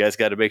life. You guys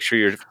got to make sure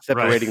you're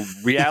separating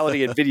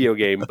reality and video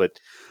game. But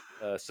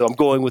so I'm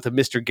going with a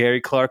Mr.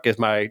 Gary Clark as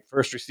my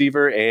first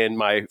receiver and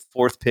my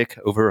 4th pick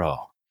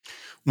overall.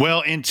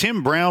 Well, and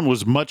Tim Brown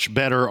was much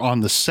better on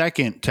the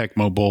second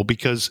Tecmo Bowl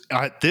because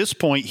at this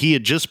point he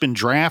had just been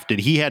drafted.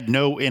 He had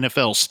no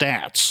NFL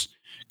stats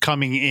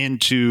coming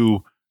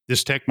into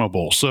this Tecmo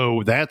Bowl.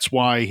 So that's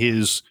why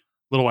his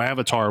little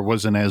avatar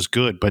wasn't as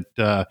good. But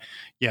I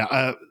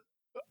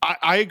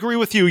agree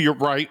with you. You're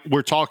right.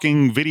 We're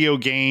talking video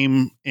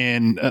game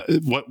and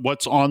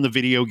what's on the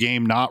video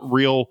game, not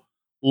real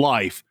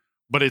life.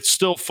 But it's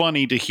still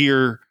funny to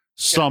hear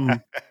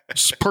some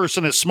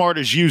person as smart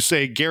as you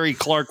say Gary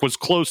Clark was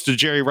close to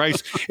Jerry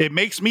Rice. It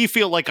makes me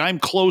feel like I'm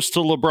close to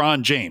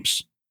LeBron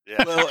James.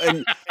 Yeah. Well,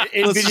 and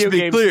let's just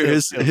be clear,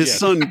 his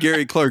son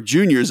Gary Clark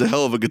Jr. is a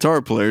hell of a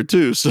guitar player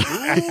too. So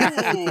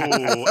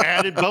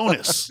added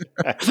bonus.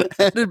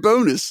 Added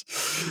bonus.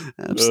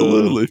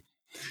 Absolutely.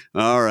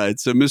 All right.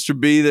 So, Mr.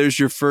 B, there's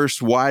your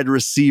first wide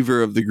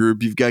receiver of the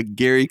group. You've got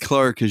Gary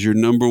Clark as your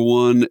number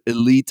 1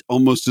 elite,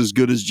 almost as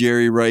good as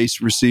Jerry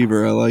Rice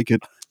receiver. I like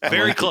it.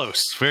 Very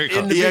close. Very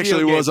close. He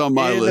actually was on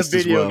my list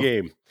as well.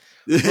 Game.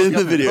 In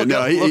the video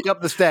game. Look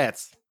up the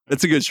stats.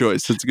 It's a good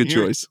choice. It's a good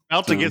choice.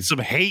 About to get some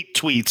hate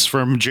tweets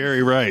from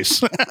Jerry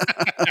Rice.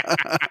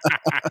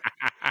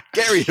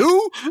 Gary,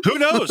 who? Who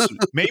knows?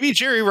 Maybe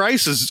Jerry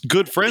Rice is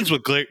good friends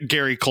with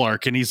Gary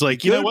Clark, and he's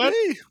like, you know what?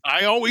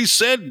 I always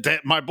said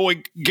that my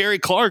boy Gary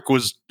Clark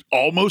was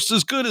almost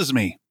as good as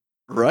me.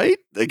 Right?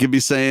 They could be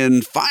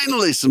saying,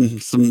 finally, some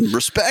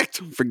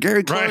respect for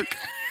Gary Clark. Right.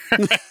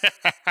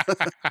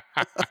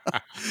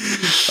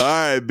 All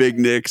right, Big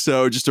Nick.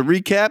 So just to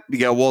recap, you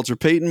got Walter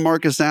Payton,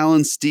 Marcus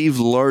Allen, Steve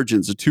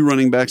Largent, so 2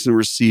 running backs and a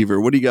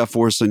receiver. What do you got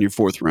for us on your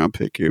 4th round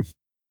pick here?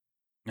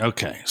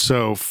 Okay,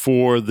 so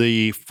for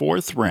the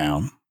 4th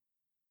round,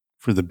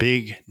 for the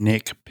Big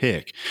Nick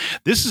pick,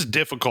 this is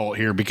difficult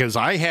here because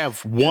I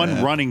have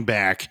one running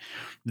back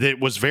that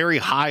was very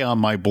high on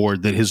my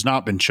board that has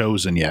not been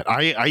chosen yet.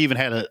 I even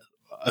had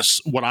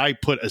what I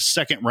put a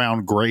 2nd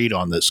round grade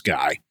on this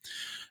guy.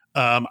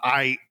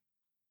 I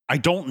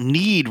don't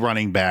need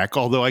running back,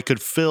 although I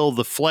could fill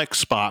the flex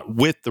spot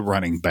with the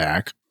running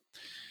back.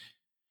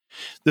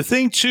 The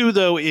thing too,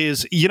 though,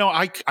 is,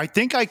 I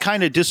think I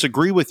kind of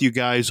disagree with you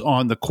guys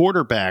on the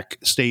quarterback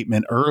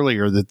statement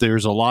earlier that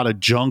there's a lot of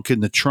junk in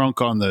the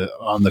trunk on the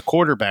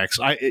quarterbacks.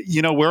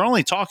 We're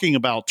only talking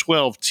about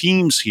 12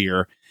 teams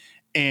here,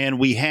 and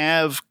we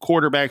have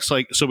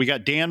quarterbacks so we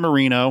got Dan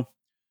Marino,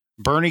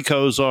 Bernie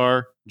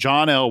Kosar,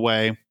 John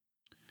Elway,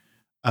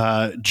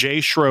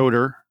 Jay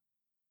Schroeder,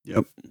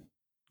 Yep.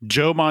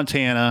 Joe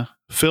Montana,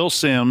 Phil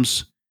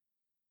Simms,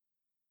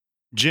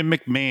 Jim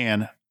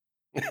McMahon.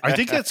 I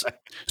think that's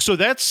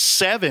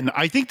 7.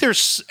 I think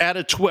there's out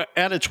of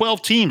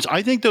 12 teams.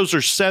 I think those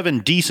are 7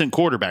 decent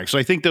quarterbacks.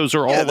 I think those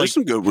are all there's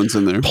some good ones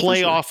in there.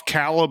 Playoff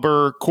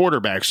caliber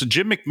quarterbacks. So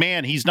Jim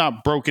McMahon, he's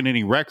not broken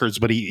any records,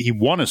 but he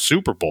won a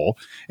Super Bowl,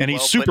 and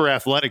he's super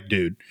athletic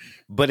dude.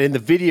 But in the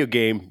video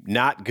game,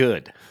 not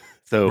good.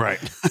 So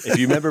right. If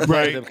you remember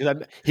playing him,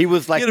 because he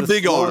was like he had a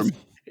big arm.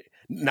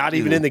 Not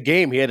even in the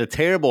game. He had a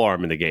terrible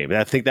arm in the game. And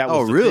I think that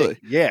was really?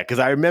 Yeah, because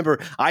I remember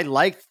I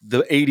liked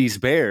the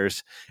 80s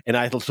Bears, and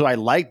I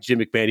liked Jim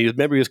McMahon.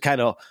 He was kind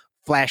of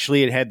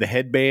flashy and had the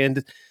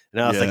headband.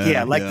 And I was like,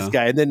 I like this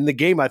guy. And then in the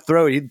game I'd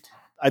throw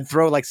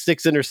like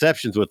 6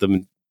 interceptions with him.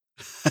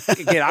 And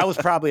again, I was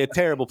probably a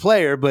terrible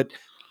player, but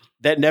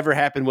that never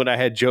happened when I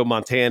had Joe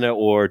Montana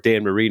or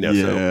Dan Marino.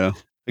 Yeah. So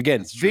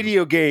again,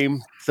 video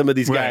game, some of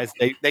these guys,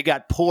 they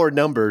got poor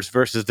numbers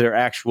versus their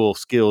actual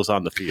skills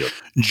on the field.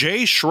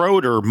 Jay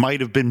Schroeder might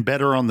have been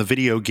better on the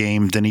video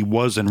game than he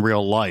was in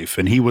real life,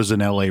 and he was an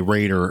LA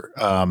Raider.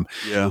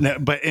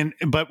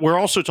 But we're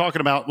also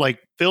talking about like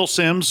Phil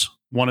Simms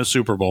won a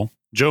Super Bowl.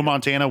 Joe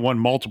Montana won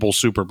multiple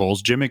Super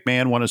Bowls. Jim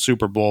McMahon won a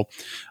Super Bowl.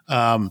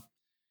 Bernie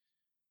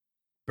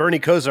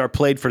Kosar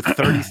played for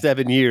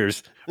 37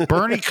 years.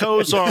 Bernie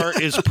Kosar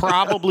is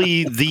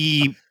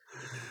probably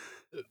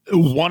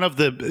one of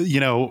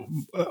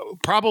the,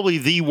 probably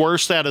the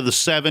worst out of the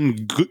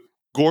 7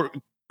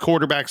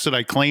 quarterbacks that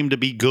I claim to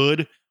be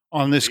good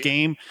on this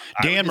game.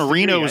 Dan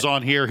Marino is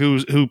on here,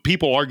 who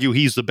people argue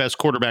he's the best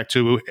quarterback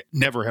to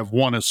never have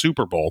won a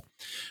Super Bowl.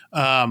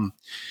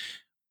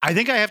 I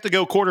think I have to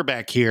go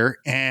quarterback here,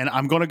 and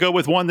I'm going to go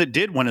with one that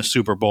did win a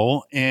Super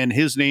Bowl, and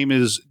his name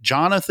is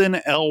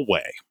Jonathan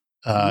Elway.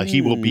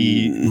 He will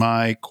be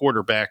my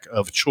quarterback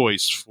of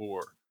choice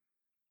for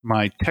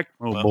my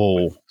Tecmo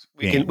Bowl.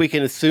 We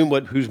can assume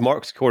whose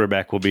Mark's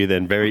quarterback will be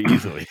then very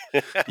easily.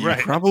 You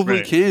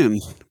probably can,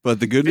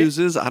 but the good news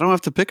is I don't have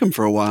to pick him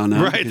for a while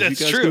now. Right, that's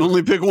you guys true. Can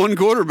only pick one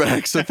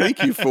quarterback, so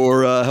thank you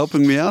for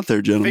helping me out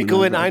there, gentlemen.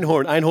 Finkel and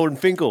Einhorn and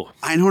Finkel.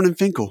 Einhorn and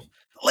Finkel.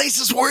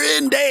 Laces were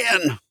in,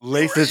 Dan.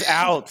 Laces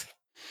out.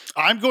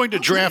 I'm going to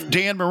draft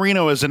Dan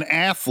Marino as an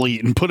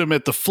athlete and put him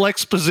at the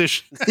flex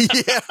position.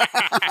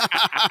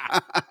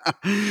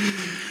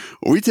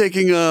 Are we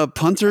taking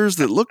punters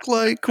that look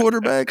like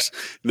quarterbacks?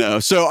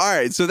 No. So, all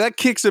right. So that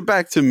kicks it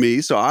back to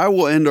me. So I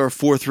will end our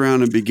 4th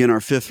round and begin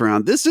our 5th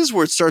round. This is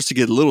where it starts to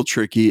get a little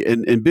tricky.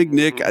 And Big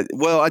Nick,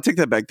 I take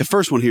that back. The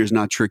first one here is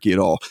not tricky at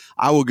all.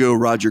 I will go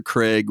Roger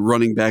Craig,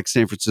 running back,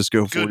 San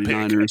Francisco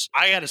 49ers.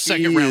 I had a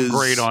second round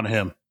grade on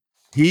him.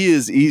 He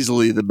is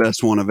easily the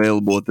best one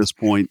available at this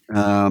point.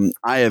 I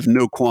have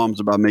no qualms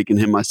about making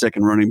him my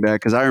second running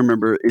back because I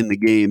remember in the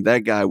game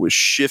that guy was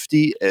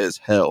shifty as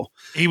hell.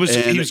 He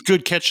was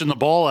good catching the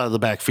ball out of the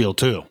backfield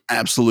too.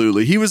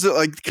 Absolutely, he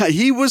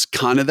was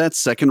kind of that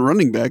second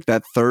running back,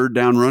 that third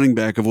down running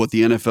back of what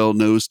the NFL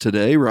knows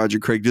today. Roger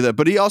Craig did that,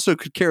 but he also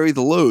could carry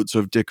the load. So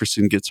if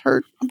Dickerson gets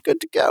hurt, I'm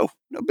good to go.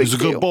 No big deal. He's a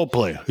good ball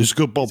player. He's a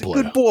good ball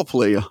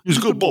player. He's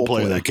a good ball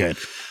player. That kid.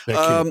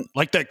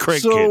 Like that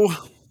Craig kid.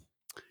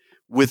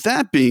 With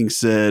that being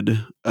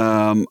said,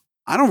 I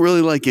don't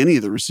really like any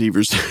of the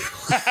receivers.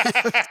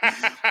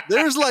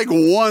 There's like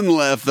one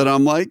left that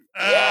I'm like,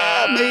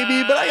 yeah,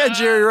 maybe, but I got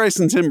Jerry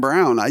Rice and Tim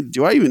Brown.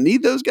 Do I even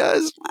need those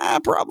guys?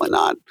 Probably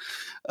not.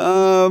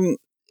 Are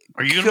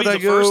you going to be the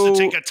first to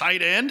take a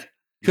tight end?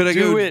 Could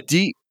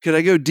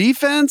I go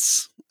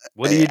defense?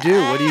 What do you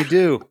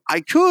do?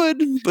 I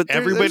could, but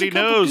everybody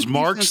knows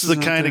Mark's the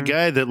kind of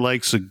guy that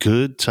likes a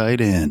good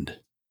tight end.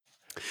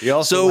 You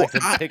also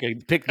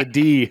pick the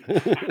D.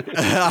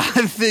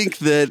 I think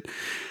that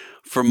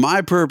for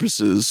my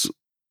purposes,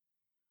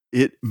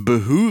 it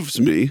behooves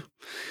me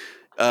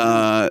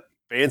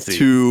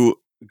to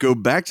go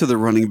back to the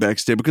running back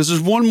state because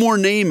there's one more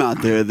name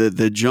out there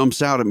that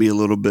jumps out at me a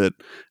little bit.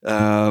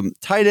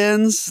 Tight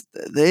ends,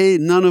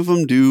 none of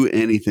them do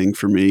anything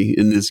for me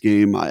in this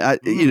game.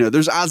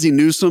 There's Ozzie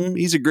Newsome.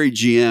 He's a great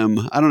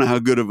GM. I don't know how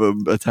good of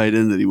a tight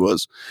end that he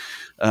was.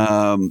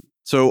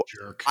 So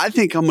I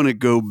think I'm going to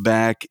go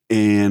back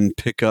and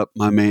pick up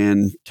my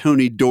man,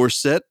 Tony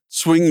Dorsett,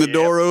 swing the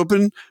door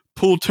open,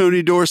 pull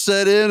Tony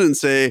Dorsett in and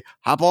say,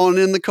 hop on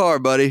in the car,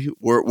 buddy.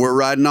 We're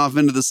riding off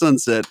into the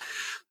sunset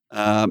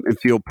and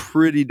feel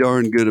pretty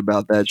darn good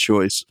about that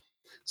choice.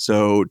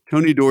 So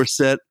Tony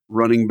Dorsett,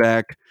 running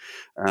back.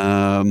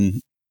 That's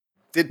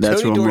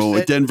who I'm rolling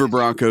with. Denver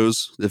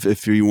Broncos,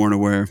 if you weren't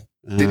aware.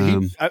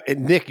 Did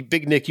he,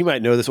 Big Nick, you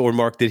might know this, or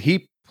Mark, did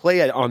he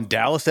play on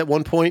Dallas at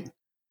one point?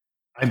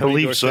 I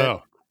believe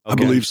so. I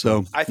believe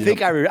so. I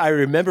think I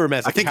remember him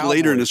as I a think Cowboy.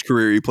 later in his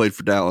career he played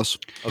for Dallas.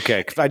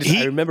 Okay, because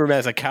I remember him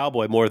as a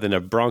Cowboy more than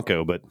a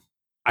Bronco, but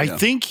I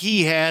think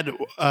he had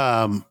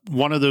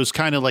one of those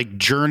kind of like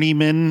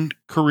journeyman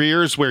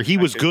careers where he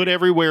was good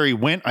everywhere he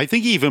went. I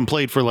think he even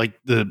played for like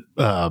the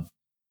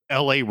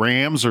L.A.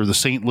 Rams or the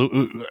St.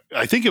 Louis.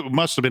 I think it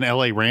must have been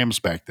L.A. Rams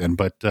back then,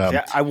 but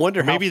I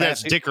wonder maybe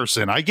that's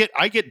Dickerson. I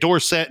get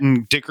Dorsett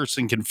and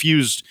Dickerson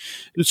confused,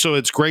 so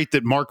it's great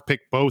that Mark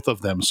picked both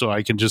of them, so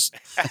I can just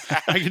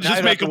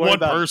make it one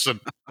person.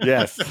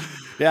 Yes,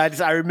 yeah.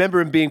 I remember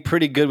him being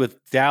pretty good with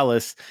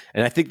Dallas,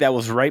 and I think that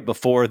was right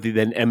before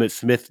then Emmitt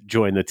Smith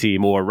joined the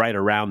team, or right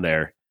around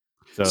there.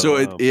 So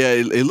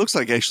it looks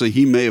like actually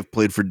he may have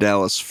played for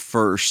Dallas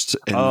first,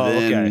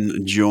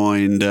 and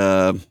joined.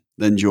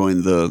 Then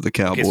joined the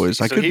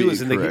Cowboys. Okay, so he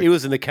was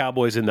in the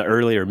Cowboys in the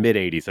early or mid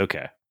 '80s.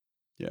 Okay,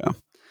 yeah.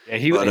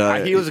 He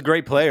was a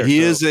great player. He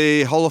is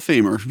a Hall of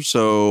Famer,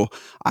 so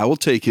I will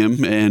take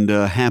him and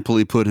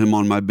happily put him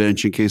on my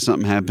bench in case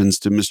something happens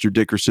to Mr.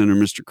 Dickerson or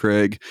Mr.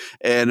 Craig.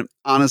 And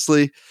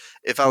honestly,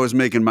 if I was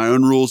making my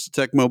own rules to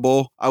Tecmo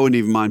Bowl, I wouldn't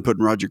even mind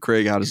putting Roger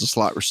Craig out as a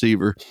slot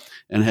receiver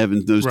and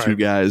having those two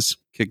guys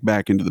kick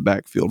back into the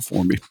backfield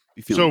for me.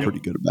 Be feeling pretty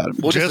good about it.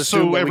 Well, just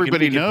so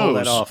everybody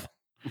knows.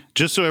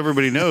 Just so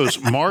everybody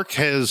knows, Mark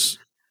has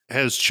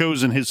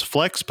chosen his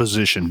flex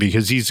position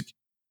because he's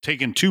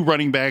taken 2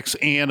 running backs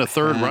and a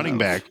third running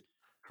back.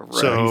 Correct.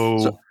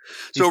 So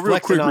real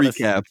quick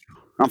recap.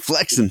 I'm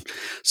flexing.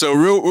 So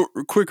real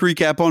quick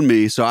recap on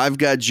me. So I've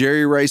got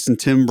Jerry Rice and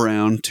Tim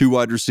Brown, 2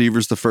 wide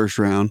receivers the first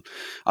round.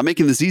 I'm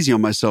making this easy on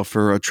myself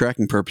for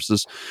tracking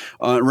purposes.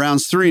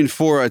 Rounds 3 and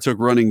 4, I took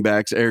running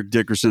backs, Eric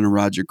Dickerson and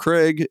Roger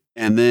Craig.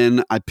 And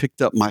then I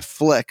picked up my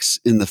flex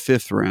in the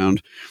 5th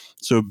round.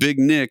 So Big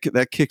Nick,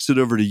 that kicks it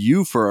over to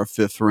you for our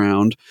 5th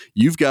round.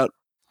 You've got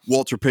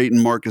Walter Payton,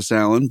 Marcus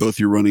Allen, both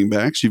your running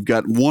backs. You've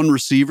got 1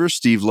 receiver,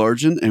 Steve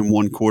Largent, and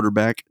 1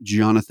 quarterback,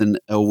 Jonathan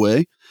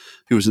Elway,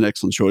 who was an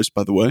excellent choice,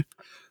 by the way.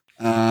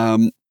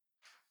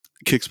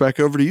 Kicks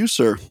back over to you,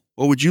 sir.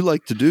 What would you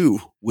like to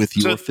do with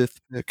your 5th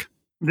pick?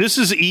 This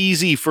is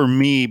easy for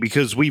me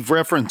because we've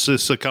referenced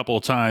this a couple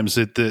of times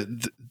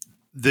that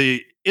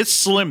it's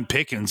slim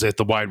pickings at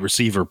the wide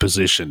receiver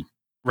position.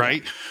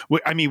 Right.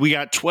 I mean, we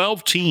got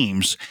 12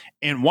 teams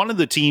and one of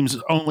the teams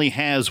only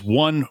has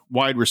 1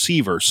 wide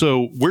receiver.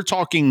 So we're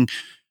talking,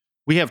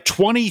 we have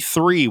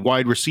 23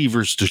 wide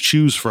receivers to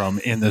choose from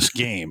in this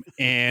game.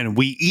 And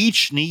we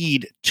each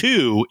need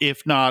 2,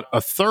 if not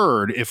a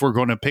third, if we're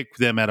going to pick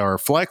them at our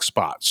flex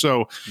spot.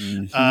 So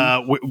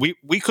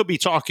we could be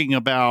talking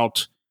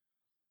about,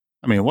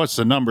 I mean, what's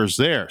the numbers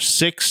there?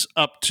 6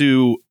 up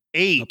to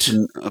 8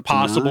 up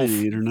possible. To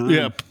 9, 8 or 9.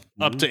 Yeah.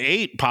 Up to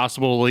 8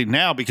 possibly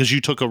now because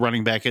you took a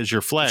running back as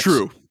your flex.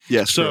 True.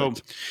 Yes. So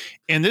correct.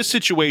 In this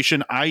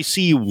situation, I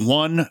see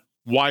 1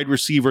 wide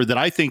receiver that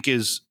I think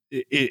is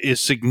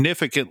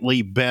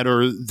significantly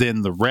better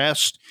than the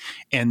rest,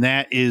 and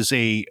that is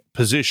a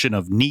position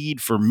of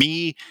need for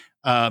me.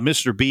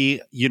 Mr. B,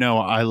 you know,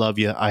 I love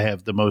you. I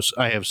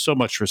have so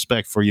much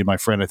respect for you, my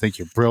friend. I think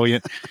you're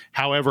brilliant.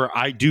 However,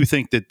 I do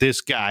think that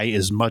this guy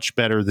is much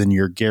better than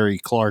your Gary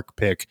Clark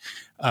pick.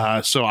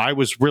 So I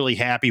was really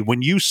happy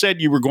when you said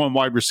you were going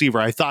wide receiver.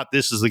 I thought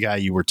this is the guy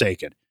you were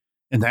taking,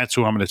 and that's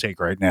who I'm going to take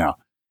right now.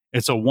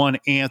 It's a 1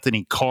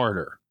 Anthony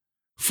Carter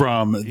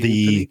from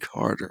the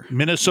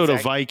Minnesota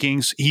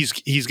Vikings.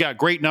 He's got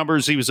great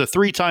numbers. He was a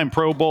 3-time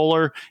Pro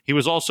Bowler. He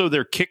was also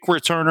their kick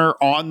returner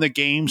on the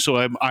game. So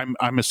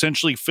I'm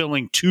essentially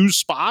filling 2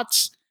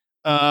 spots.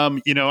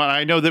 And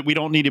I know that we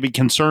don't need to be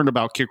concerned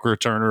about kick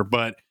returner,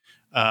 but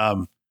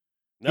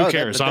who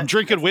cares? I'm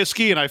drinking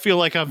whiskey and I feel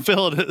like I'm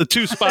filling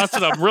 2 spots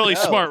and I'm really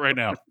smart right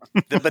now.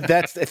 But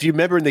that's, if you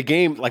remember in the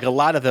game, like a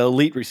lot of the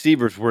elite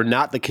receivers were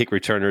not the kick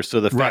returners. So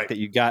the fact that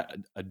you got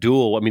a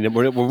duel, I mean,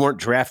 we weren't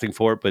drafting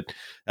for it, but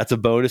that's a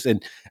bonus.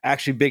 And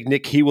actually, Big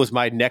Nick, he was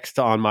my next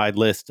on my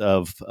list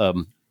of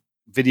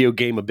video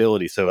game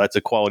ability. So that's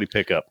a quality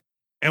pickup.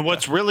 And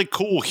what's really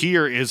cool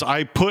here is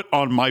I put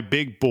on my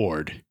big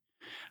board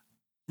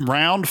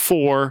round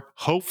 4,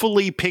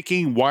 hopefully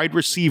picking wide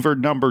receiver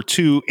number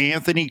 2,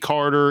 Anthony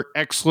Carter,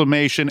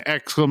 exclamation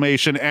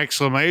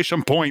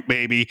point,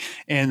 baby.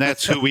 And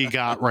that's who we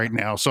got right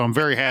now. So I'm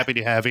very happy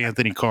to have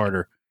Anthony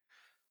Carter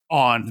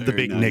on the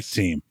Big Nick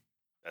team.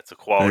 That's a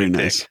quality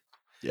pick.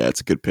 Yeah,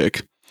 it's a good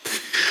pick.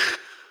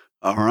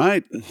 All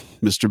right,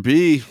 Mr.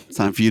 B,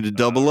 time for you to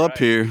double up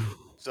here.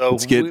 So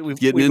let's getting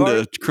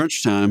into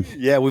crunch time.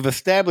 Yeah, we've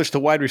established the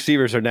wide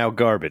receivers are now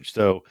garbage.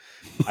 So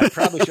I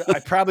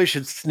probably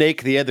should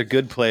snake the other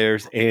good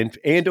players and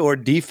or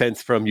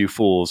defense from you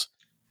fools.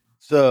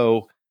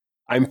 So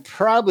I'm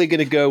probably going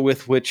to go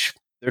with which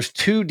there's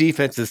 2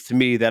 defenses to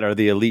me that are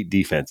the elite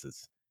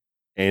defenses,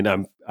 and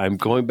I'm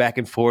going back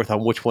and forth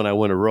on which one I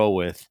want to roll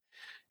with,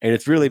 and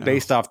it's really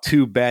based off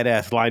 2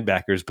 badass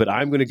linebackers. But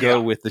I'm going to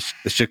go with the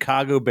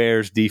Chicago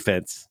Bears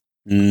defense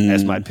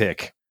as my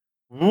pick.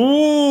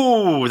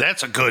 Ooh,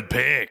 that's a good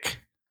pick.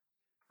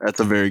 That's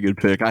a very good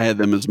pick. I had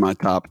them as my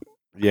top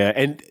Yeah,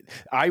 and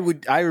I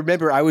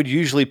remember I would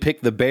usually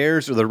pick the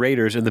Bears or the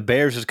Raiders, and the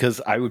Bears is because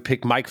I would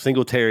pick Mike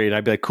Singletary, and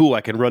I'd be like, cool,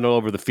 I can run all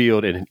over the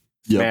field and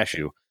Yep. smash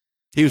you.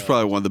 He was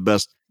probably one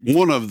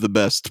of the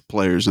best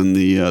players in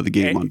the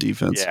game on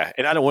defense. Yeah,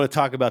 and I don't want to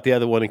talk about the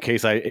other one in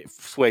case I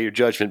sway your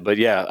judgment, but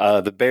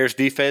yeah, the Bears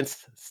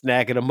defense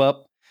snagging them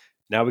up.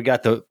 Now we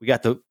got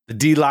the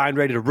D line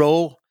ready to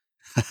roll,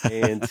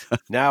 and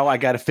now I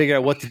got to figure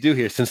out what to do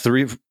here since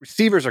the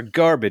receivers are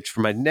garbage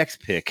for my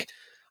next pick.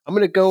 I'm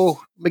gonna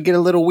get a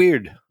little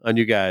weird on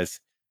you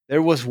guys.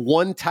 There was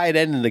one tight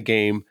end in the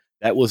game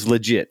that was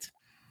legit,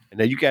 and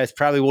now you guys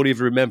probably won't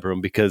even remember him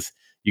because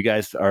you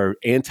guys are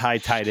anti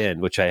tight end,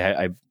 which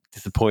I'm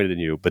disappointed in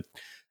you. But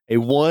a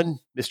one,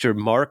 Mr.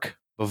 Mark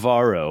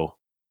Bavaro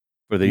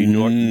for the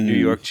New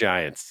York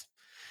Giants.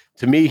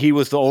 To me, he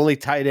was the only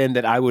tight end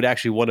that I would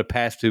actually want to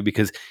pass to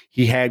because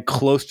he had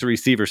close to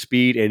receiver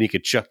speed and he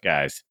could chuck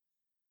guys.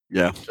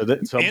 Yeah.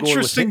 So I'm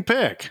interesting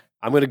pick.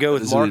 I'm going to go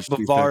with Mark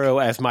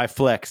Bavaro as my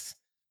flex.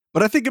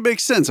 But I think it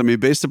makes sense. I mean,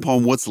 based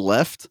upon what's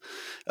left,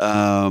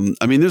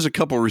 there's a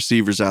couple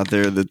receivers out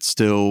there that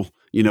still,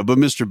 but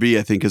Mr. B,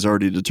 I think, is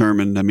already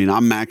determined. I mean,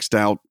 I'm maxed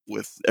out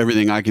with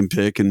everything I can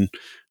pick, and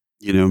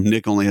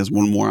Nick only has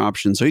one more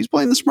option, so he's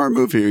playing the smart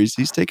move here.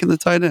 He's taking the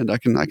tight end. I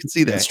can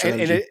see that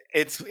strategy. And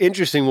it's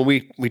interesting when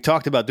we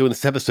talked about doing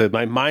this episode.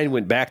 My mind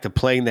went back to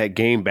playing that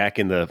game back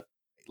in the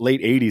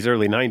late '80s,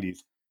 early '90s,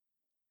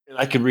 and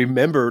I can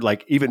remember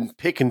like even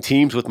picking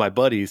teams with my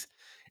buddies.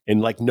 And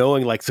like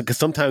knowing, like, because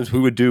sometimes we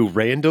would do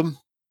random.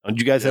 Did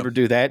you guys ever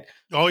do that?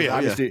 Oh yeah,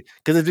 obviously,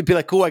 because it'd be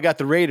like, "Cool, I got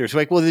the Raiders."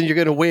 Like, well, then you're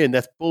going to win.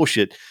 That's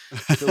bullshit.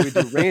 So we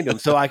do random.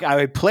 So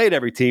I played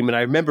every team, and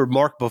I remember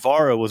Mark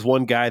Bavaro was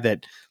one guy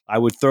that I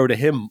would throw to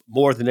him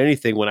more than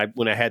anything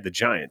when I had the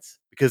Giants,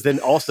 because then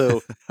also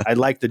I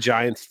liked the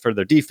Giants for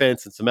their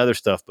defense and some other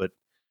stuff. But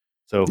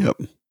so. Yep.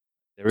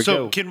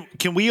 So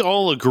can we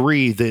all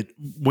agree that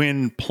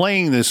when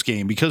playing this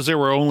game, because there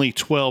were only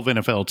 12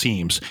 NFL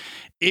teams,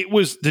 it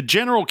was the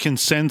general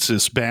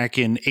consensus back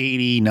in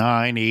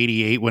 89,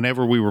 88,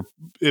 whenever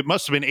it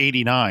must have been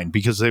 89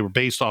 because they were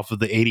based off of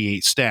the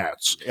 88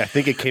 stats. I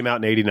think it came out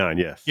in 89,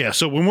 yes. Yeah,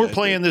 so when we're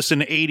playing this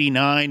in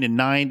 89 and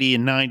 90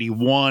 and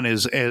 91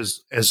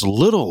 as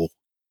little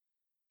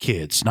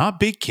kids, not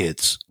big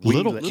kids,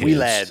 little kids. We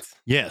lads.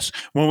 Yes.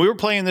 When we were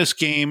playing this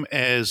game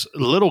as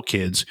little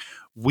kids,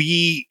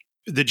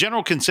 the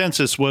general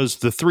consensus was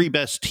the three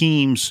best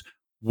teams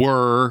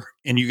were,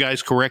 and you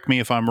guys correct me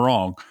if I'm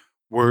wrong,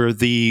 were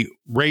the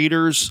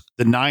Raiders,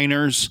 the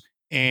Niners,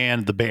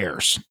 and the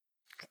Bears.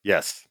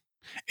 Yes.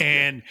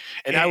 And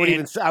I would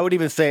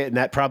even say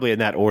it probably in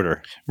that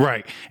order.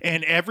 Right.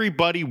 And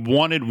everybody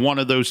wanted one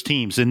of those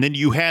teams. And then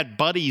you had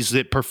buddies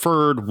that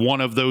preferred one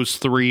of those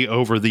three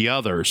over the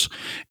others.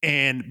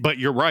 But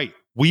you're right.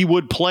 We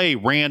would play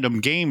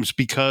random games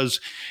because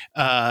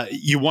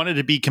you wanted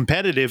to be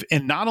competitive.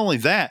 And not only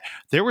that,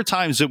 there were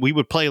times that we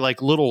would play like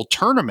little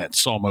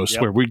tournaments almost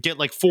where we'd get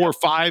like 4,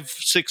 5,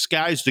 6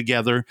 guys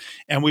together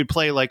and we'd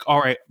play like, all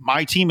right,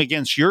 my team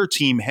against your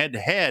team head to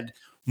head,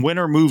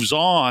 winner moves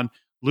on,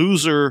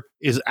 loser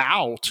is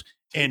out.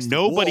 And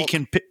nobody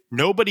can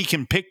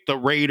pick the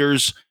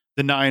Raiders,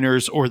 the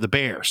Niners, or the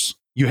Bears.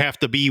 You have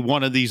to be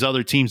one of these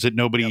other teams that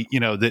nobody,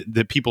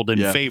 that people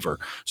didn't favor.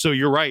 So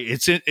you're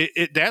right.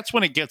 That's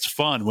when it gets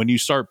fun, when you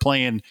start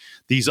playing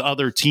these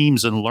other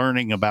teams and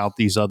learning about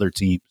these other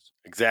teams.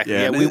 Exactly.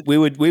 Yeah, we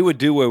would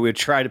do where we'd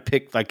try to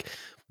pick like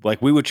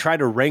we would try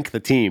to rank the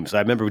teams.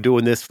 I remember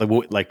doing this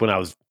like when I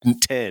was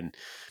 10.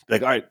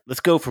 Like, all right, let's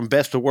go from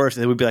best to worst,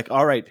 and then we'd be like,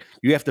 all right,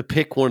 you have to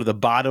pick one of the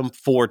bottom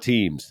 4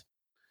 teams,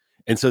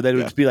 and so then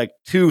it would be like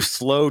 2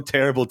 slow,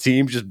 terrible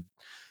teams just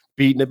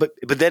beating it, but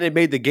then it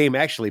made the game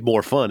actually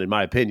more fun, in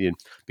my opinion,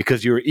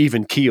 because you were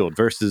even keeled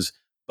versus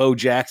Bo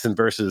Jackson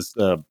versus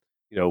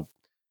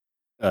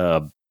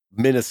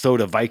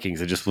Minnesota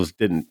Vikings. It just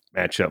didn't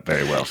match up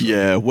very well. So.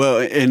 Yeah, well,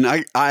 and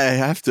I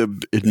have to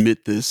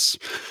admit this.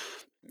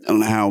 I don't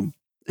know how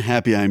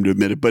happy I am to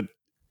admit it, but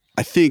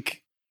I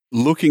think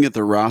looking at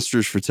the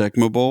rosters for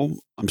Tecmo Bowl,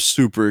 I'm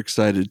super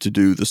excited to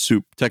do the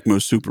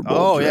Tecmo Super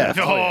Bowl. Draft.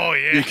 Oh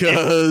yeah,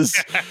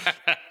 because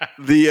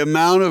the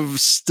amount of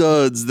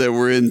studs that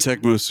were in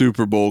Tecmo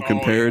Super Bowl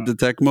compared to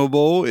Tecmo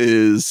Bowl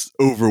is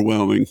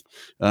overwhelming.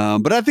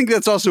 But I think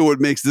that's also what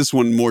makes this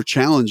one more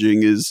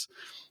challenging. Is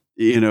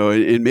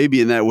and maybe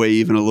in that way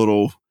even a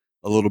little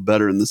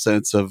better in the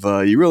sense of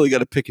you really got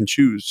to pick and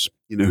choose.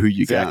 Who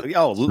you got.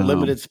 Oh,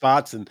 limited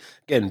spots, and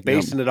again,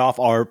 basing it off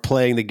our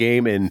playing the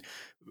game and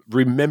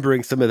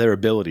remembering some of their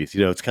abilities.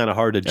 It's kind of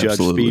hard to judge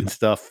speed and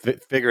stuff,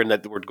 figuring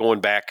that we're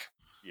going back,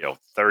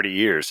 30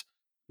 years.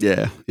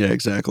 Yeah,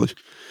 exactly.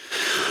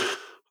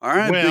 All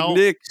right, Big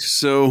Nick.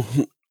 So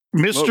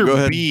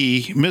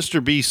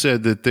Mr. B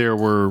said that there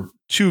were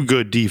 2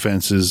 good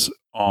defenses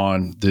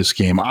on this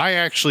game. I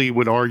actually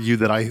would argue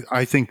that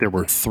I think there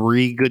were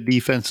 3 good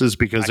defenses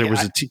because there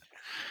was a team.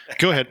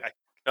 Go ahead.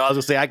 I was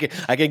gonna say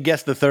I can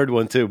guess the third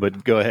one too,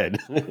 but go ahead.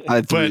 I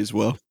had 3 as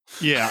well.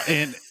 Yeah,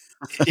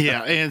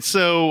 and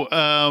so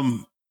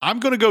I'm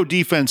going to go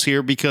defense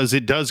here because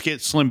it does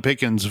get slim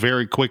pickings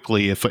very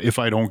quickly if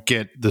I don't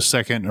get the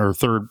second or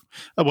third.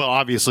 Well,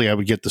 obviously I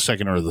would get the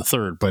second or the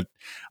third, but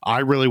I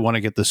really want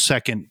to get the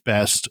second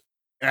best.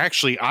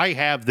 Actually, I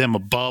have them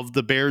above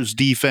the Bears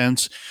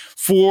defense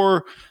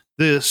for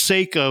the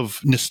sake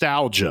of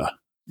nostalgia,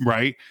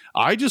 right?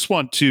 I just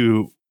want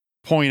to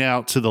point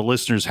out to the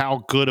listeners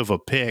how good of a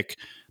pick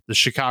the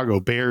Chicago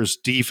Bears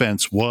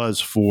defense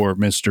was for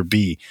Mr.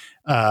 B.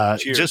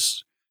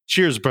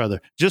 Cheers,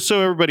 brother. Just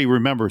so everybody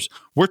remembers,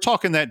 we're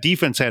talking that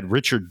defense had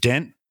Richard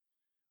Dent,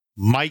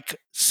 Mike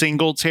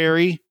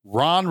Singletary,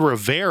 Ron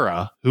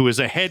Rivera, who is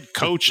a head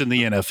coach in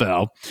the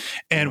NFL,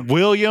 and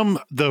William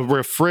the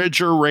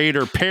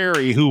Refrigerator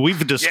Perry, who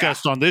we've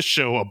discussed on this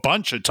show a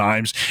bunch of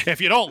times.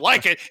 If you don't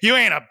like it, you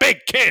ain't a big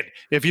kid.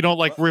 If you don't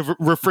like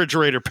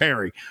Refrigerator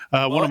Perry,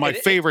 one of my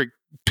favorite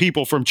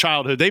people from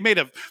childhood. They made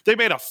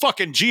a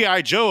fucking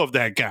G.I. Joe of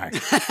that guy.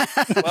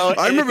 Well,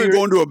 I remember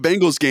going to a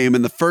Bengals game,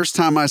 and the first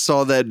time I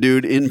saw that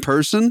dude in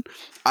person,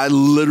 I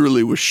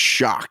literally was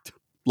shocked.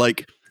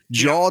 Like,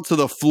 jaw to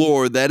the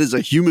floor. That is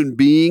a human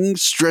being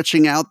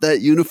stretching out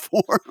that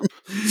uniform.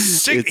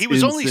 He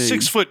was only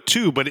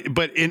 6'2",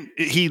 but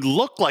he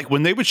looked like,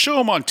 when they would show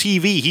him on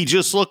TV, he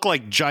just looked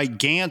like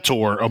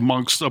Gigantor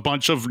amongst a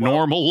bunch of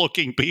normal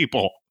looking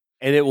people.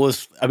 And it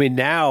was,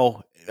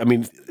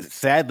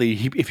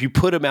 sadly, if you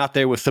put him out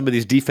there with some of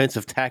these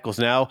defensive tackles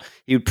now,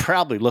 he would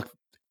probably look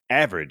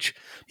average.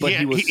 But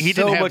he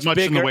didn't have much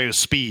bigger in the way of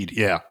speed.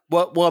 Yeah.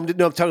 Well, I'm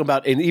talking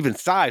about, and even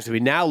size. I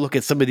mean, now look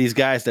at some of these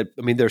guys they're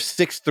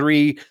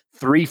 6'3",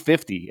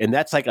 350, and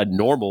that's like a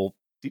normal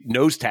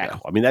nose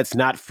tackle. I mean, that's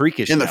not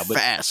freakish. And now, they're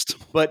fast.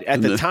 But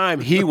at the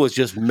time, he was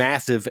just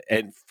massive,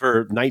 and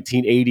for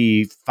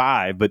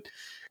 1985. But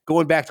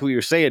going back to what you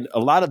were saying, a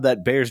lot of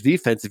that Bears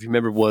defense, if you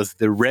remember, was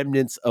the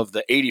remnants of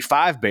the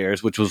 85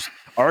 Bears, which was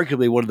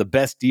arguably one of the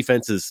best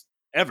defenses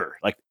ever.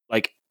 Like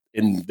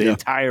in the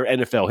entire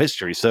NFL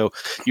history. So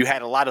you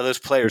had a lot of those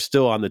players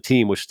still on the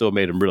team, which still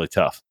made them really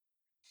tough.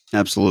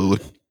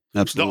 Absolutely.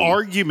 The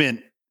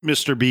argument,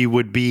 Mr. B,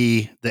 would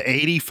be the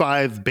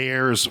 85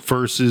 Bears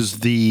versus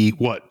the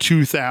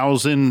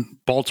 2000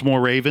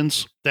 Baltimore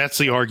Ravens. That's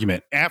the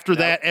argument. After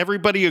that,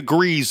 everybody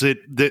agrees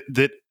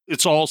that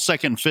it's all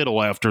second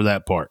fiddle after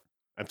that part.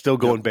 I'm still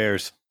going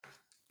Bears.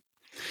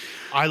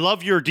 I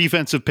love your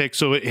defensive pick,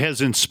 so it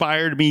has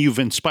inspired me. You've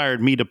inspired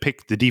me to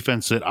pick the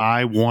defense that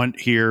I want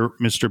here,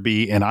 Mr.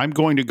 B, and I'm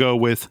going to go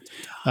with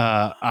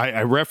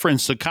I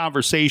referenced the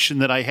conversation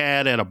that I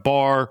had at a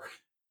bar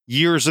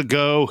years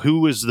ago,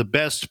 who is the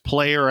best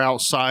player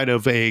outside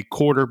of a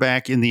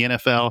quarterback in the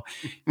NFL,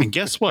 and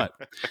guess what?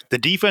 The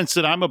defense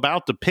that I'm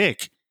about to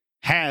pick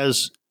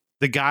has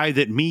the guy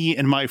that me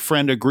and my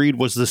friend agreed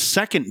was the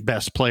second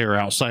best player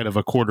outside of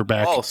a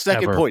quarterback. Oh,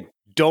 second point.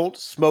 Don't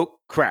smoke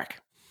crack.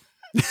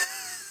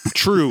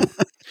 True.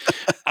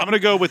 I'm going to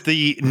go with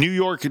the New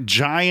York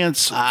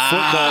Giants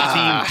football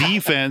team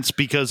defense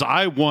because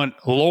I want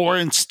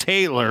Lawrence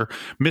Taylor,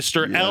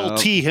 Mr.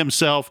 LT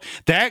himself.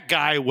 That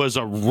guy was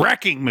a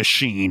wrecking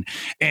machine.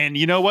 And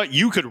you know what?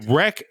 You could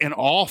wreck an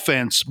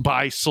offense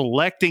by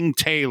selecting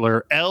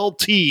Taylor,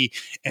 LT,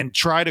 and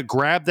try to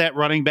grab that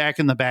running back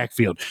in the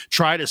backfield.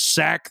 Try to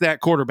sack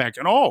that quarterback.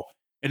 And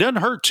it doesn't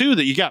hurt, too,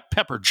 that you got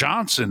Pepper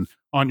Johnson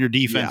on your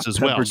defense as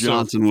well. Pepper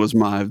Johnson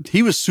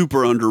he was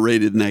super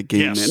underrated in that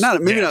game, man.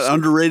 Not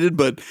underrated,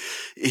 but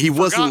he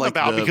wasn't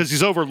because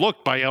he's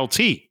overlooked by LT.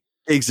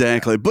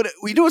 Exactly. But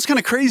you know what's kind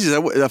of crazy is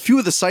a few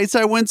of the sites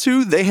I went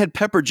to, they had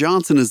Pepper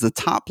Johnson as the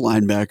top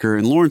linebacker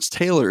and Lawrence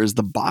Taylor as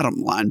the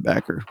bottom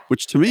linebacker,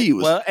 which to me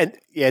was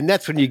and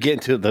that's when you get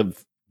into the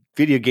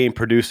video game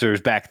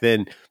producers back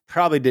then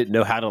probably didn't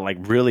know how to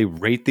really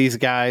rate these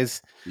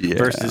guys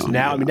versus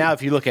now. Yeah. I mean, now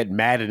if you look at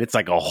Madden, it's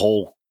like a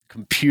whole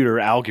computer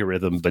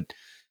algorithm, but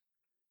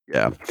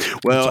well,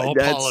 it's all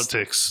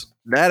politics.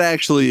 That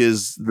actually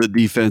is the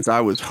defense I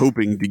was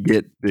hoping to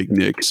get, Big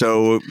Nick.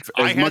 So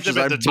as much as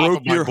I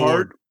broke your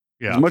heart,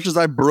 as much as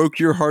I broke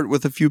your heart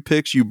with a few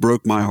picks, you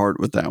broke my heart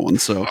with that one.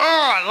 So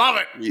I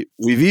love it.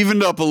 We've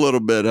evened up a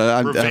little bit.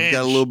 I've got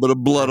a little bit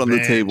of blood on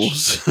the table.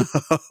 So,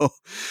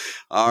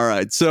 all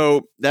right.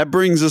 So that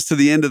brings us to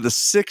the end of the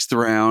sixth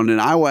round, and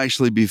I will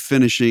actually be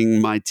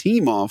finishing my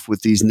team off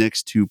with these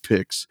next two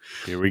picks.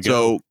 Here we go.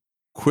 So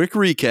quick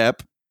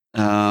recap.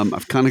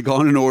 I've kind of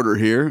gone in order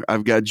here.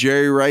 I've got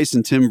Jerry Rice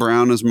and Tim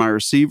Brown as my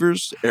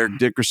receivers, Eric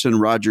Dickerson,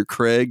 Roger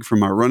Craig for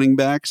my running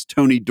backs,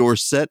 Tony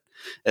Dorsett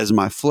as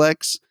my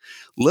flex.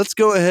 Let's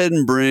go ahead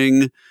and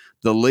bring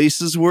the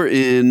laces were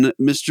in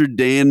Mr.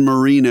 Dan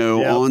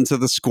Marino onto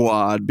the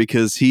squad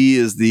because he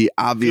is the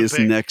obvious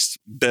next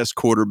best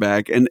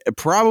quarterback. And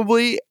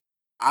probably,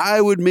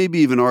 I would maybe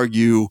even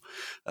argue,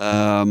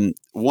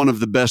 one of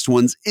the best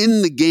ones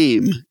in the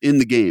game.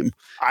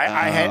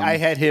 I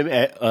had him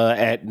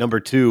at number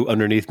 2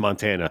 underneath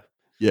Montana.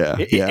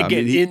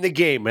 Again, in the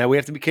game. Now we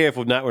have to be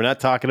careful. We're not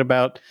talking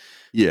about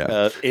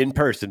in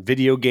person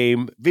video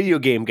game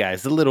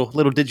guys, the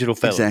little digital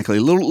fellas. Exactly,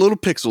 little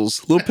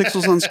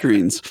pixels on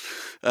screens.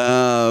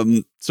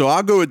 So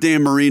I'll go with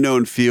Dan Marino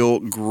and feel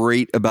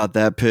great about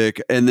that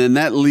pick. And then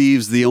that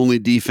leaves the only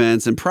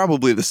defense and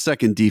probably the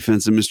second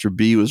defense that Mr.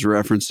 B was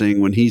referencing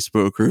when he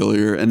spoke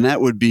earlier, and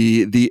that would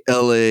be the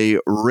LA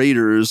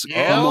Raiders.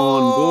 Come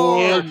on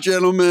board,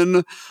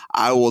 gentlemen.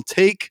 I will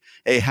take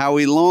a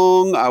Howie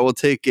Long. I will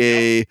take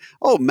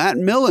Matt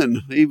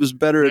Millen. He was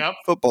better at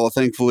football,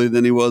 thankfully,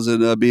 than he was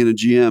at being a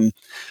GM.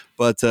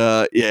 But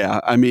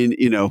I mean,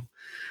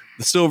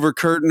 the silver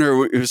curtain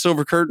or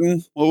silver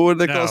curtain. What would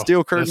they call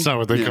steel curtain? That's not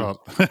what they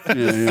call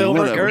it.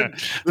 Silver curtain.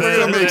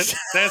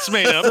 That's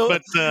made up.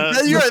 But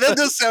you're right. That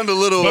does sound a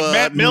little. But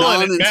Matt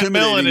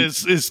Millen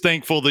is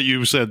thankful that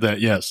you said that.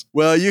 Yes.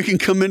 Well, you can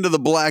come into the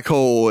black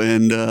hole,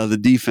 and the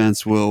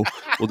defense will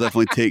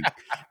definitely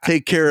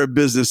take care of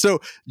business.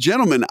 So,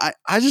 gentlemen,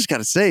 I just got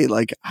to say,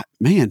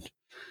 man.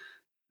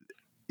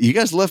 You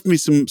guys left me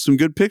some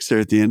good picks there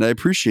at the end. I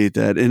appreciate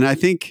that. And I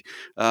think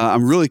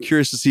I'm really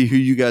curious to see who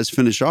you guys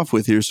finish off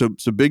with here. So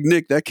Big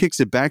Nick, that kicks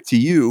it back to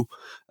you.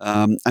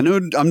 I know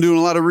I'm doing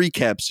a lot of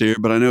recaps here,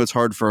 but I know it's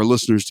hard for our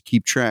listeners to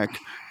keep track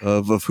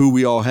of who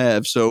we all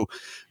have. So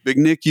Big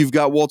Nick, you've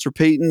got Walter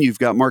Payton, you've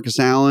got Marcus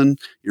Allen,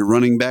 your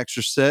running backs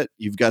are set.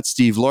 You've got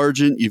Steve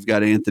Largent, you've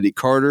got Anthony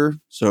Carter.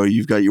 So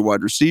you've got your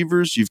wide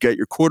receivers, you've got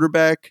your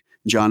quarterback,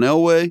 John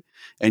Elway,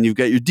 and you've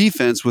got your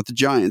defense with the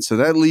Giants. So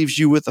that leaves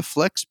you with a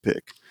flex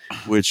pick,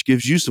 which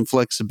gives you some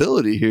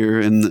flexibility here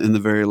in the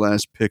very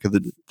last pick of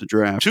the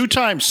draft.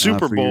 Two-time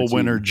Super Bowl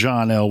winner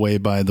John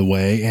Elway, by the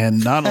way,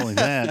 and not only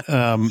that,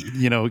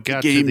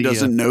 got the game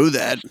doesn't know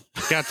that.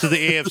 Got to the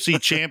AFC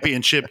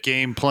Championship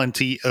game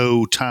plenty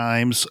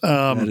times.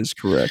 That is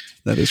correct.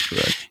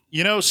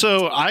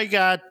 So I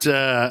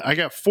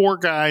got four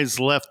guys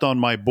left on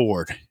my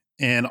board,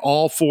 and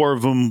all four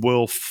of them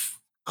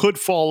could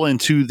fall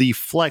into the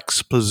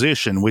flex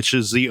position, which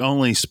is the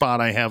only spot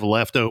I have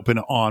left open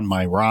on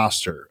my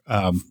roster.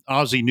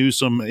 Ozzie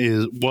Newsome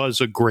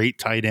was a great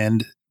tight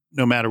end,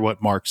 no matter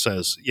what Mark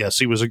says. Yes,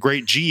 he was a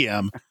great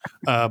GM,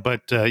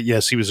 but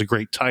yes, he was a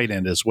great tight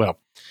end as well.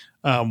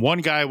 One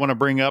guy I want to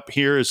bring up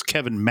here is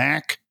Kevin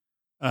Mack,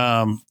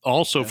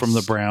 also from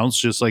the Browns,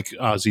 just like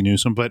Ozzie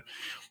Newsome, but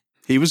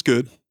he was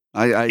good.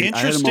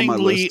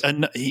 Interestingly,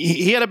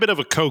 he had a bit of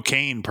a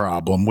cocaine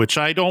problem, which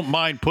I don't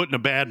mind putting a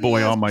bad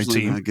boy on my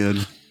team. Not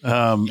good.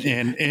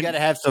 And you got to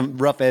have some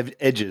rough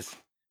edges.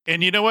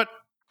 And you know what?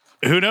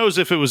 Who knows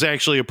if it was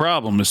actually a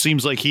problem? It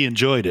seems like he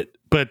enjoyed it.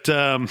 But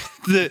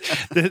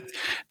the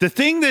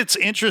thing that's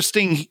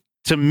interesting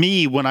to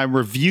me when I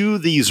review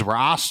these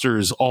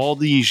rosters all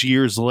these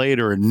years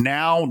later, and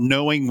now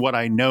knowing what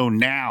I know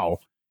now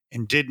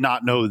and did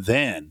not know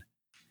then,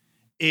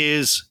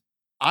 is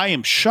I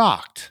am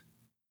shocked.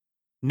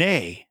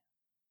 Nay,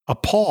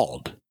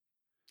 appalled.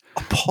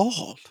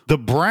 The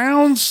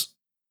Browns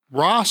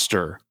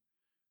roster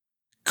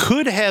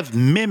could have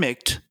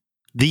mimicked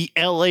the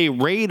LA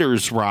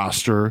Raiders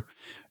roster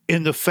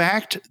in the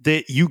fact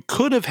that you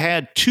could have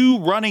had two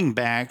running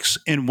backs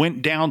and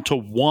went down to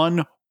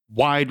one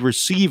wide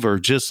receiver,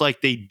 just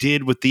like they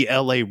did with the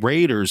LA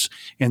Raiders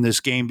in this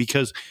game,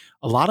 because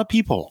a lot of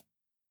people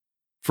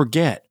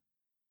forget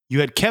you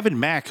had Kevin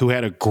Mack, who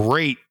had a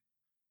great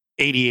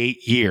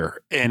 88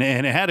 year and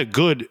had a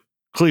good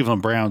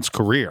Cleveland Browns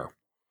career.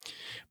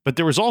 But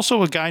there was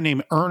also a guy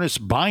named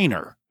Ernest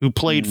Biner who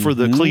played for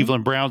the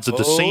Cleveland Browns at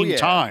the same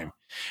time.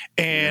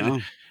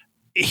 And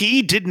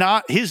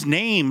his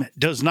name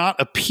does not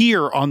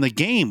appear on the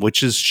game,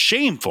 which is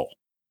shameful.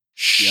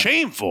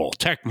 Shameful,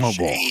 Tecmo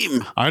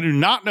Bowl. I do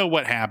not know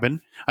what happened.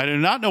 I do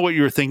not know what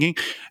you were thinking.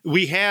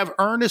 We have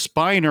Ernest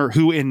Biner,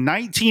 who in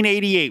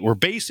 1988, we're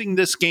basing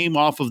this game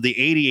off of the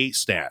 88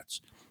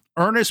 stats.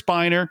 Ernest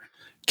Biner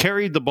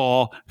carried the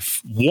ball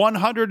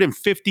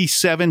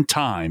 157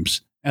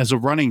 times as a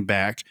running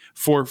back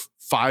for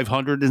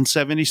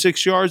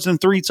 576 yards and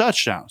 3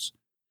 touchdowns.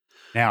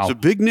 Now, so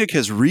Big Nick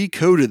has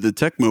recoded the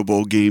Tecmo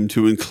Bowl game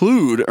to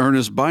include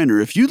Ernest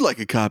Biner. If you'd like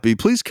a copy,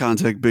 please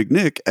contact Big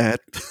Nick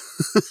at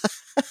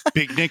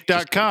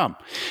bignick.com.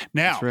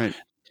 Now, that's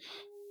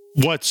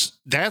right.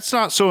 That's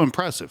not so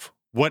impressive.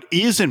 What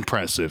is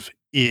impressive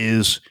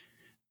is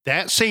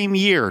that same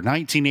year,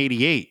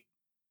 1988,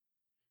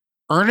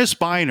 Ernest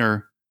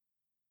Biner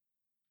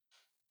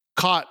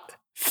caught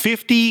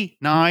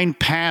 59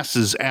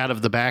 passes out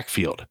of the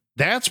backfield.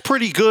 That's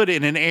pretty good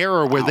in an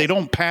era where they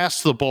don't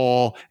pass the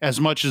ball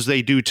as much as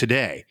they do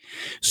today.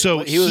 So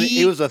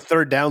he was a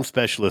third down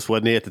specialist,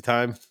 wasn't he, at the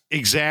time?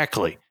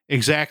 Exactly.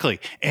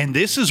 And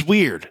this is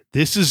weird.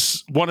 This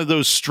is one of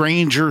those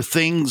Stranger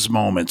Things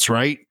moments,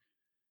 right?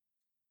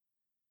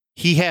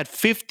 He had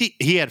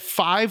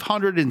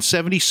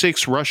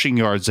 576 rushing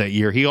yards that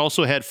year. He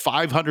also had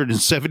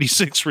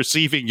 576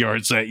 receiving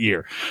yards that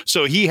year.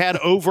 So he had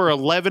over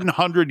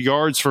 1,100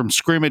 yards from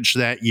scrimmage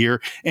that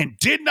year and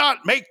did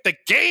not make the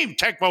game,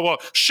 Tecmo Bowl.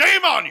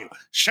 Shame on you.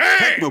 Shame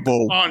Tecmo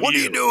Bowl. on what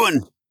you. are you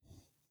doing?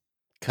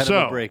 Cut him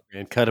a break,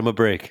 man. Cut him a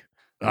break.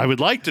 I would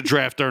like to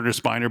draft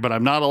Ernest Biner, but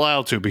I'm not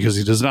allowed to because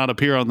he does not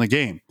appear on the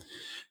game.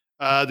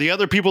 The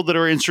other people that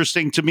are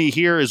interesting to me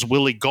here is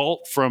Willie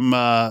Galt from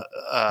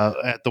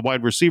at the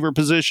wide receiver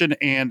position,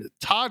 and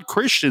Todd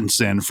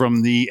Christensen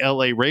from the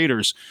LA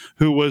Raiders,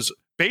 who was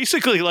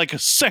basically like a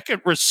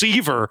second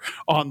receiver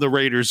on the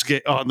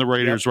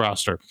Raiders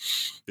roster.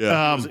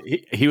 Yeah.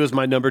 He was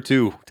my number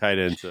 2 tight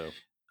end. So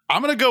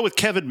I'm going to go with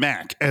Kevin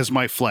Mack as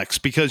my flex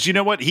because you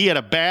know what? He had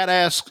a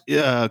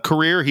badass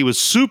career. He was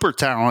super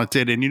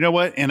talented. And you know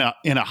what? In a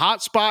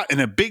hot spot,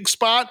 in a big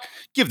spot,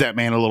 give that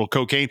man a little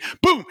cocaine.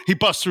 Boom! He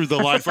busts through the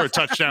line for a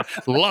touchdown.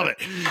 Love it.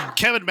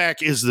 Kevin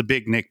Mack is the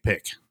big Nick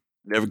pick.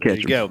 Never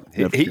catch him.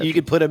 You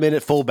can put him in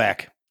at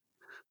fullback.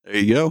 There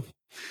you go.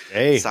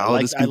 Hey,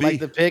 Solid I like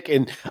the pick,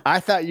 and I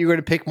thought you were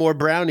going to pick more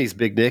Brownies,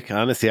 Big Nick.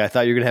 Honestly, I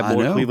thought you were going to have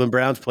more Cleveland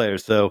Browns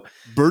players. So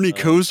Bernie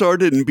Kosar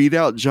didn't beat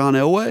out John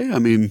Elway. I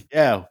mean,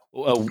 yeah.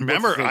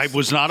 Remember, I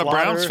was not a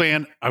Browns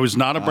fan. I was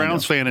not a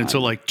Browns fan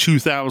until like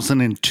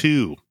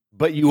 2002.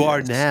 But you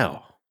are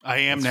now. I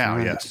am now,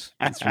 right. yes.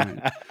 That's right.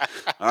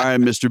 All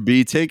right, Mr.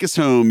 B, take us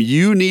home.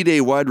 You need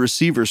a wide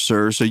receiver,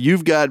 sir. So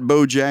you've got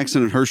Bo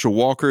Jackson and Herschel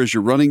Walker as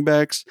your running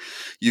backs.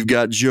 You've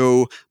got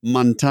Joe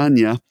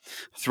Montana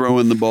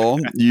throwing the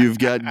ball. You've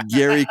got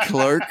Gary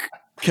Clark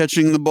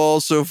catching the ball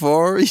so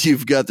far.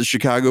 You've got the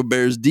Chicago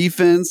Bears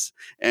defense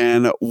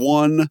and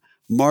one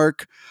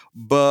Mark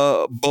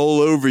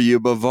bowl over you,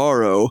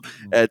 Bavaro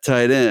at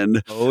tight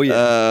end. Oh,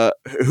 yeah.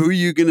 Who are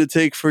you going to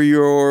take for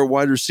your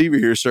wide receiver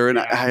here, sir? And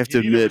I have to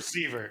admit,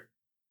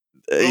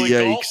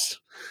 yikes.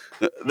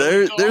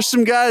 There's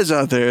some guys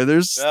out there.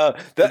 There's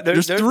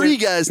 3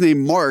 guys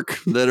named Mark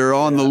that are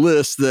on the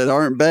list that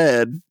aren't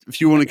bad if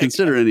you want to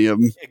consider any of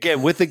them.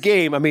 Again, with the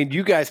game, I mean,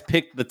 you guys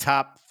picked the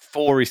top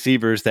 4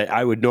 receivers that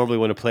I would normally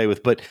want to play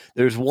with, but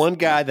there's one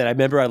guy that I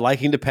remember I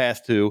liking to pass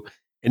to,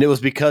 and it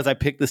was because I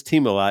picked this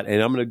team a lot, and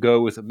I'm going to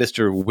go with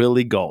Mr.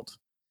 Willie Galt.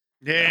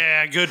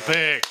 Yeah, good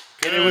pick.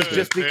 And it was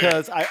just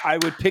because I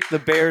would pick the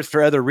Bears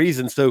for other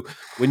reasons. So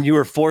when you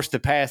were forced to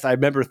pass, I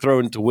remember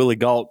throwing to Willie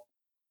Galt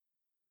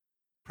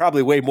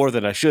probably way more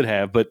than I should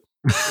have. But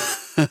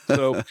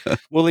so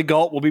Willie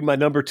Galt will be my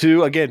number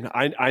 2. Again,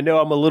 I know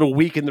I'm a little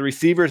weak in the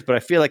receivers, but I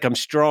feel like I'm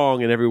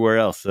strong in everywhere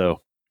else.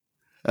 So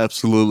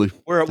absolutely,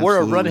 we're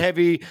a run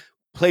heavy,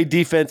 play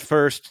defense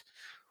first.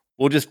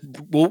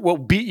 We'll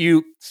beat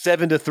you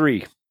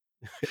 7-3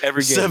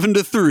 every game.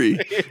 7-3.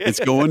 It's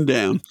going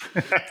down.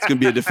 It's going to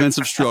be a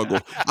defensive struggle.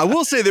 I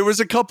will say there was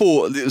a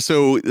couple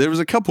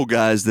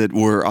guys that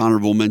were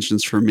honorable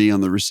mentions for me on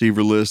the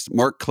receiver list.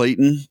 Mark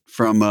Clayton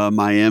from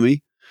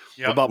Miami.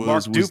 Yep. What about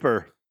Mark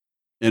Duper?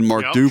 And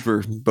Mark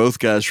Duper, both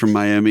guys from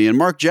Miami, and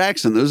Mark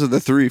Jackson. Those are the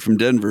 3 from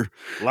Denver.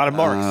 A lot of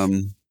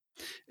marks.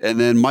 And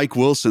then Mike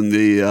Wilson,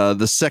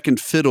 the second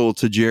fiddle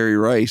to Jerry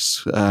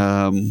Rice,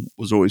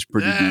 was always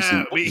pretty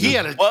decent.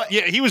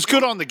 He was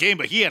good on the game,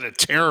 but he had a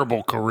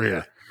terrible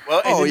career.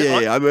 Well,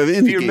 I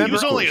mean, he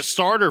was only a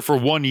starter for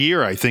 1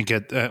 year, I think,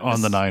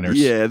 on the Niners.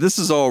 Yeah, this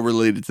is all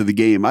related to the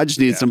game. I just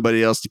needed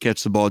somebody else to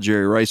catch the ball,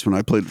 Jerry Rice, when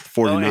I played with the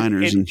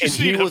 49ers. And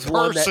he was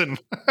one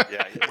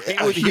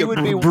he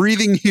would be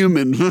breathing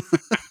human.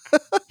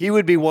 He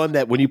would be one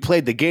that when you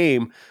played the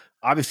game,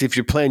 obviously, if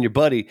you're playing your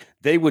buddy,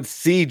 they would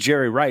see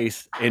Jerry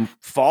Rice and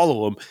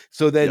follow him.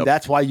 So then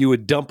that's why you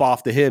would dump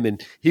off to him.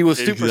 And he was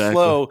super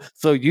slow.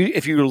 So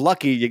if you were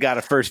lucky, you got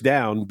a first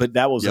down, but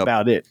that was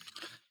about it.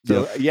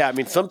 So, I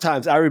mean,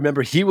 sometimes I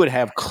remember he would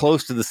have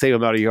close to the same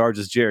amount of yards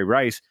as Jerry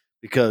Rice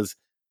because,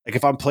 like,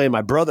 if I'm playing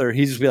my brother,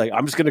 he'd just be like,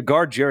 I'm just going to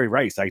guard Jerry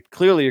Rice. Like,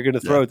 clearly you're going to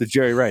throw it to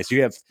Jerry Rice.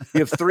 You have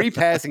 3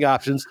 passing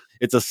options.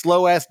 It's a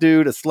slow-ass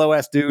dude,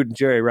 and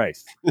Jerry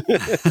Rice.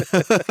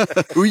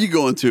 Who are you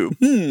going to?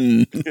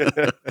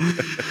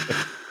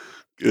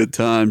 Good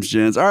times,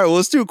 gents. All right, well,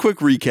 let's do a quick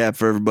recap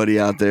for everybody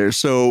out there.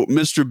 So,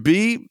 Mr.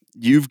 B,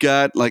 you've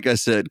got, like I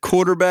said,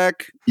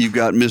 quarterback. You've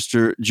got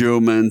Mr.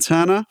 Joe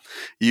Montana.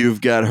 You've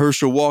got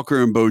Herschel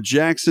Walker and Bo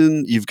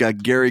Jackson. You've got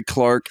Gary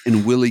Clark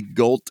and Willie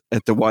Galt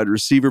at the wide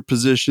receiver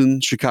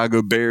position.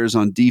 Chicago Bears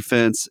on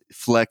defense.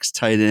 Flex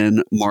tight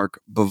end Mark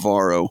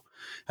Bavaro.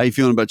 How you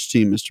feeling about your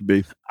team, Mr.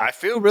 B? I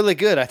feel really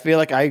good. I feel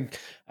like I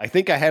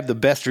think I have the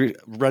best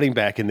running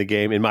back in the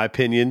game, in my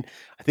opinion.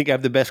 I think I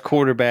have the best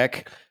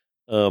quarterback.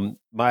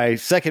 My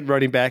second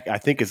running back, I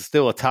think, is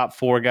still a top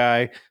 4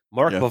 guy.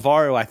 Mark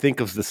Bavaro, I think,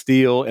 was the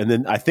steal. And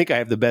then I think I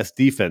have the best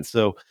defense.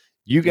 So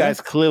you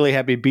guys clearly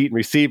have me beating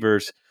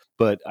receivers,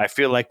 but I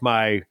feel like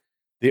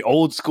the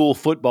old school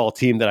football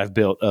team that I've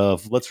built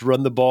of let's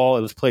run the ball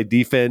and let's play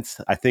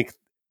defense. I think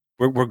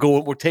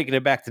we're taking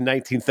it back to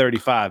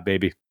 1935,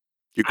 baby.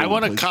 I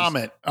want to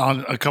comment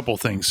on a couple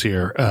things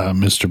here,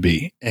 Mr.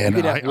 B. And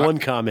you can have one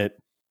comment.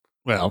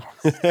 Well,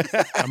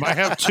 I might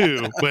have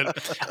 2,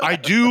 but I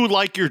do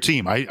like your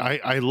team.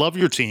 I love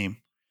your team.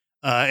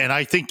 And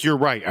I think you're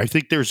right. I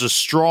think there's a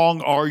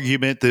strong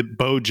argument that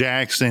Bo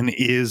Jackson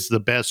is the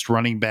best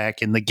running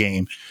back in the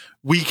game.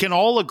 We can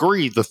all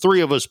agree, the 3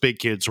 of us big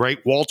kids, right?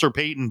 Walter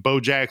Payton, Bo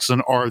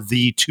Jackson are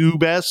the 2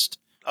 best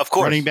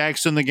running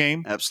backs in the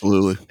game.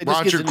 Absolutely.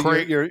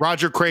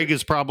 Roger Craig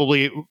is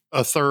probably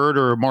a 3rd,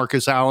 or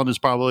Marcus Allen is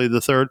probably the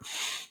 3rd.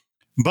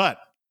 But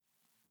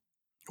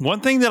one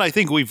thing that I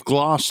think we've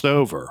glossed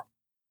over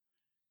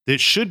that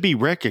should be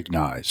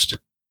recognized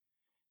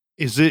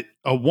is that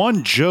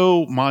one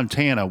Joe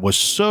Montana was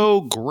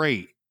so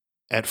great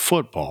at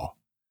football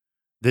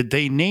that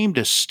they named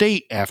a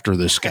state after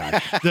this guy.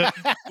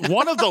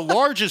 One of the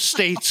largest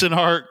states in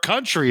our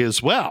country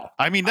as well.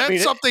 I mean,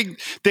 that's something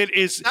that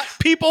is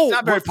people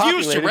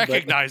refuse to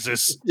recognize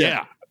this.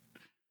 Yeah.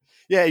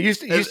 Yeah, it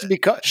used to be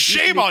called.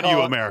 Shame on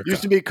you, America.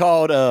 Used to be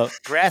called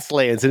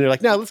grasslands, and they're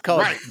like, no, let's call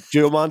it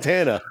Joe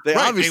Montana. They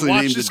obviously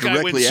named this it guy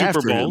directly win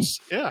after Super Bowls.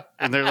 him. Yeah,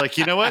 and they're like,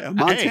 you know what?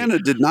 Montana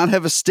did not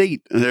have a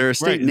state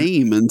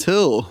name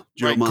until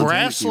Joe Montana.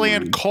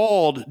 Grassland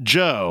called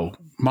Joe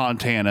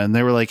Montana, and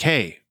they were like,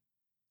 hey,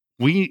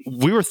 we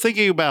were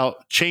thinking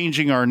about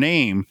changing our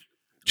name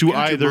to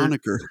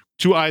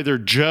either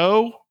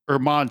Joe or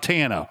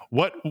Montana.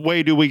 What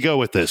way do we go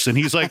with this? And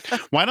he's like,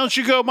 why don't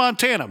you go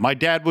Montana? My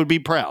dad would be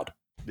proud.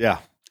 Yeah,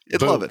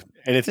 I'd love it,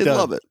 and it's done.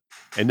 Love it.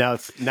 And now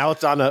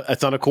it's on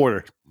a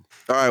quarter.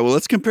 All right, well,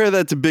 let's compare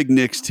that to Big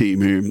Nick's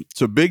team here.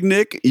 So, Big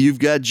Nick, you've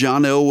got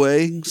John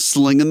Elway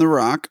slinging the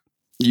rock.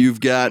 You've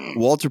got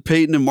Walter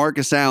Payton and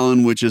Marcus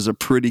Allen, which is a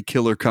pretty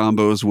killer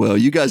combo as well.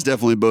 You guys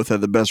definitely both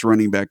have the best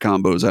running back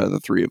combos out of the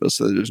three of us,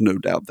 so there's no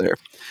doubt there.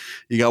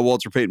 You got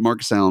Walter Payton,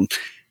 Marcus Allen.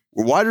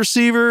 Wide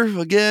receiver,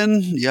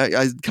 again, yeah,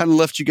 I kind of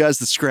left you guys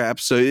the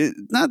scraps. So,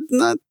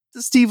 not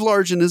Steve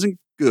Largent isn't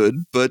good,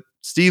 but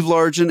Steve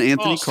Largent,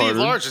 Anthony Carter. Steve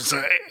Largent's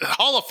a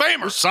Hall of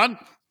Famer, son.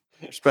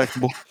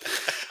 Respectable.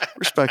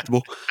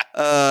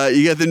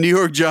 You got the New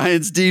York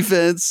Giants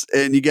defense,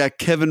 and you got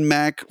Kevin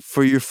Mack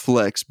for your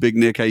flex. Big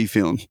Nick, how you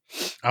feeling?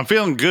 I'm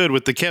feeling good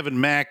with the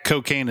Kevin Mack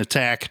cocaine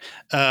attack.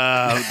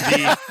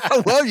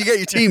 Well, you got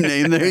your team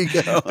name. There you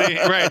go.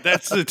 Right,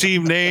 that's the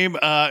team name.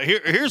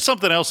 Here's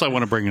something else I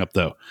want to bring up,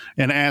 though,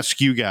 and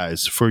ask you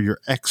guys for your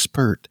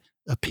expert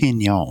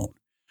opinion.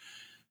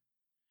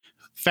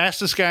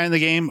 Fastest guy in the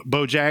game,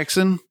 Bo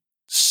Jackson.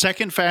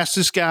 Second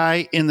fastest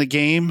guy in the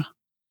game,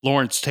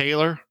 Lawrence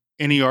Taylor.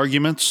 Any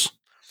arguments?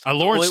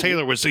 Lawrence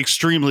Taylor was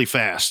extremely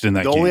fast in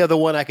that game. The only other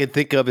one I can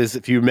think of is,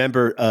 if you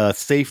remember,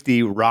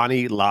 safety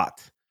Ronnie Lott.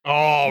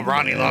 Oh,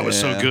 Ronnie Lott was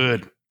so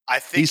good. I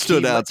think he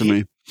stood out to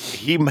me.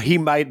 He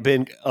might have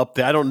been up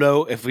there. I don't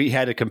know if we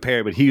had to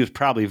compare, but he was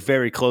probably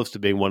very close to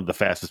being one of the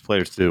fastest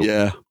players too.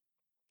 Yeah.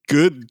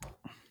 Good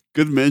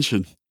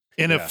mention.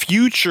 In a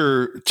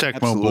future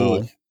Tecmo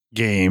Bowl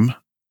game,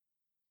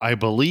 I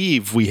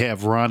believe we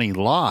have Ronnie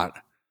Lott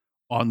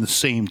on the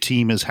same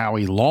team as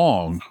Howie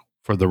Long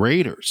for the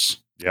Raiders.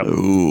 Yep.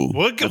 Ooh,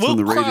 We'll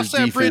cross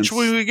that bridge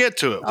when we get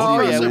to it.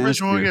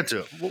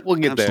 We'll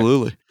get there.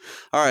 Absolutely.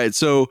 All right,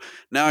 so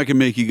now I can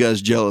make you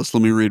guys jealous.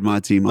 Let me read my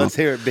team off. Let's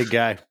hear it, big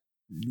guy.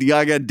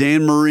 I got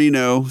Dan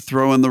Marino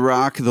throwing the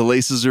rock. The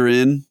laces are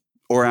in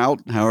or out,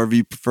 however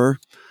you prefer.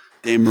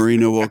 Dan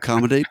Marino will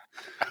accommodate.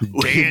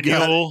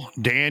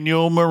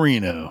 Daniel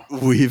Marino.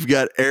 We've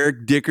got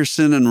Eric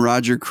Dickerson and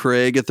Roger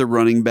Craig at the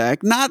running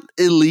back. Not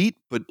elite,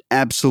 but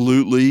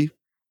absolutely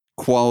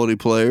quality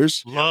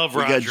players. Love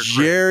we Roger got Craig.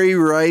 Jerry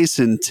Rice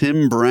and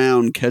Tim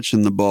Brown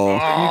catching the ball.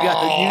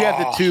 You got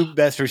the two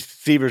best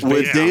receivers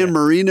with Dan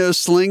Marino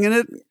slinging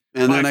it.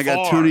 And then I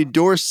got Tony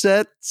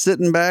Dorsett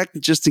sitting back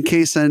just in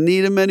case I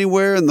need him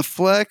anywhere in the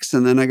flex.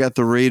 And then I got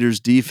the Raiders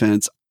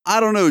defense. I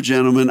don't know,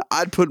 gentlemen.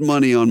 I'd put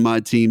money on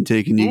my team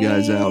taking you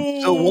guys out.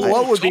 So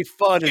what would be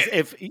fun is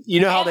if, you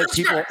know how that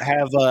people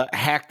have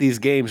hacked these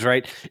games,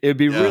 right? It would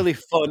be really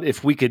fun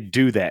if we could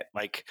do that.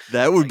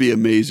 That would be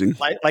amazing.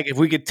 Like if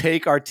we could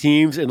take our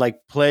teams and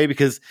play,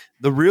 because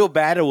the real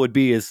battle would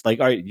be is all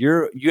right,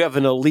 you have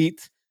an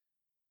elite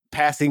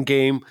passing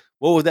game.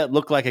 What would that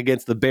look like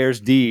against the Bears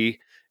D?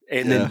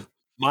 And then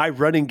my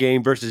running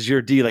game versus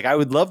your D. I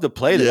would love to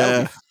play that. That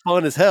would be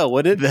fun as hell,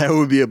 wouldn't it? That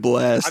would be a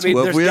blast. I mean,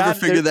 if we ever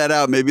figure that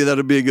out, maybe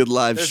that'll be a good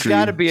live stream.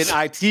 There's got to be an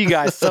IT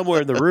guy somewhere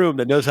in the room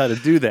that knows how to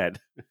do that.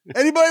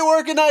 Anybody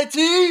work in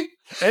IT?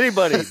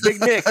 Anybody? Big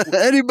Nick.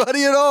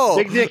 Anybody at all?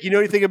 Big Nick, you know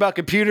anything about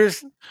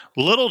computers?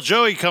 Little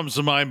Joey comes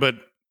to mind, but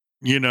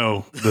you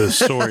know the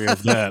story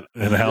of that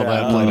and how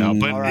that played out.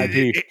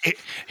 But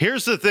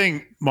here's the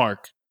thing,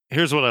 Mark.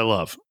 Here's what I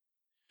love.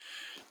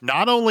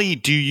 Not only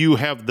do you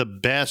have the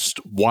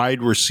best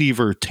wide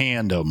receiver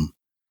tandem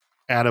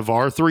out of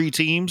our three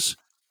teams,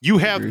 you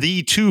have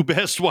the two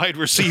best wide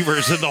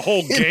receivers in the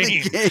whole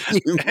game.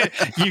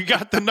 You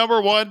got the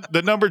number one,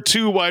 the number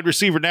two wide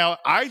receiver. Now,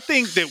 I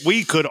think that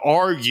we could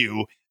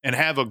argue and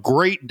have a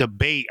great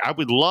debate. I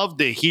would love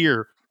to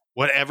hear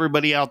what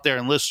everybody out there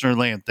in listener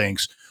land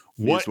thinks.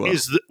 What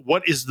is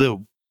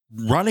the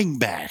running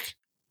back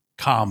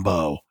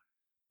combo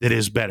that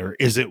is better?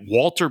 Is it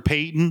Walter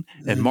Payton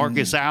and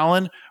Marcus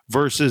Allen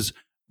versus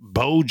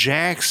Bo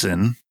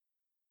Jackson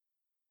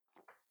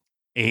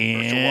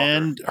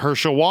and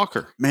Herschel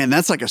Walker? Man,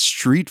 that's like a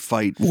street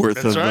fight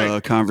worth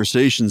of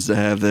conversations to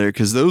have there,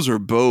 because those are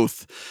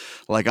both,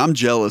 I'm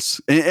jealous.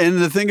 And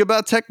the thing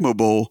about Tecmo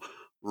Bowl,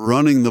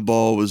 running the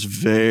ball was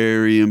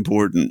very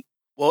important.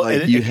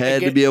 Well, you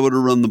had to be able to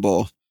run the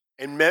ball.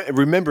 And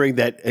remembering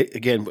that,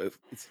 again,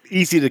 it's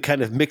easy to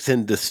kind of mix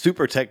in the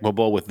Super Tecmo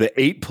Bowl with the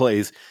 8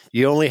 plays.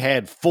 You only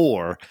had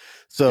 4.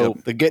 So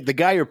the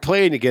guy you're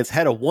playing against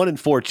had a 1 in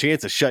 4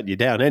 chance of shutting you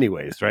down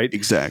anyways, right?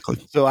 Exactly.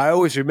 So I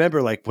always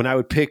remember, like, when I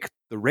would pick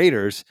the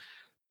Raiders,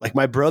 like,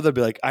 my brother would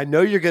be like, I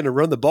know you're going to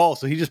run the ball.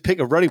 So he just picked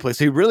a running play.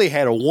 So he really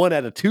had a 1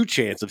 out of 2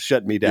 chance of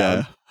shutting me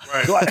down.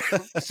 Right.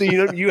 So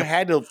you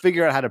had to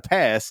figure out how to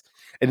pass.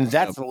 And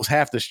that's what was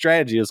half the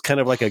strategy. It was kind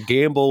of like a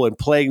gamble and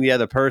playing the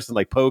other person,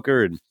 like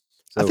poker. And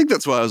so, I think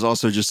that's why it was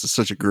also just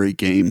such a great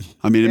game.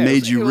 I mean, it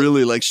made you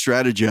really like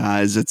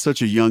strategize at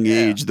such a young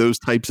age, those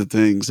types of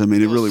things. I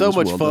mean, it really was so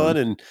much well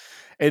fun.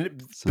 done.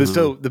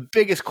 So the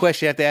biggest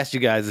question I have to ask you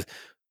guys is,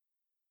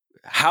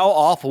 how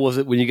awful was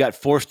it when you got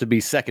forced to be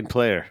second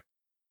player?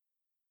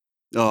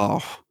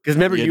 Oh, because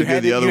remember you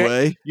had to go the other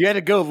way. You had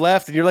to go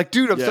left, and you're like,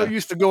 dude, I'm so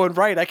used to going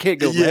right, I can't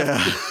go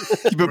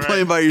left. You've been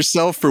playing by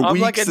yourself for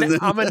weeks.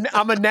 I'm a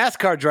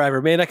NASCAR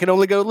driver, man. I can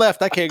only go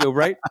left. I can't go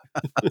right.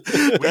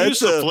 We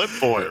used to flip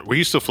for it.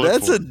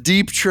 That's a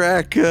deep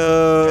track, find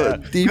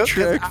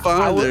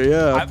there.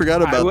 Yeah, I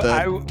forgot about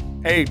that.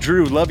 Hey,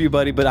 Drew, love you,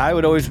 buddy, but I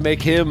would always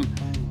make him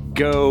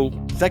go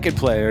second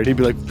player, and he'd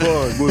be like,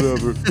 fine,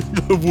 whatever.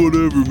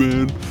 Whatever,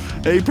 man.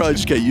 Hey, he probably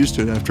just got used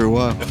to it after a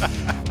while.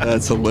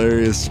 That's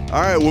hilarious.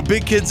 All right, well,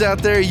 big kids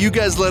out there, you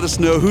guys let us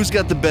know who's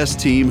got the best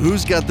team,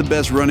 who's got the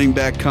best running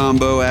back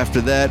combo after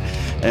that,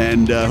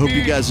 and hope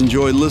you guys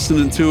enjoyed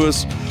listening to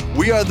us.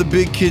 We are the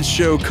Big Kids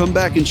Show. Come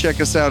back and check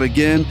us out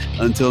again.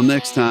 Until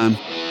next time.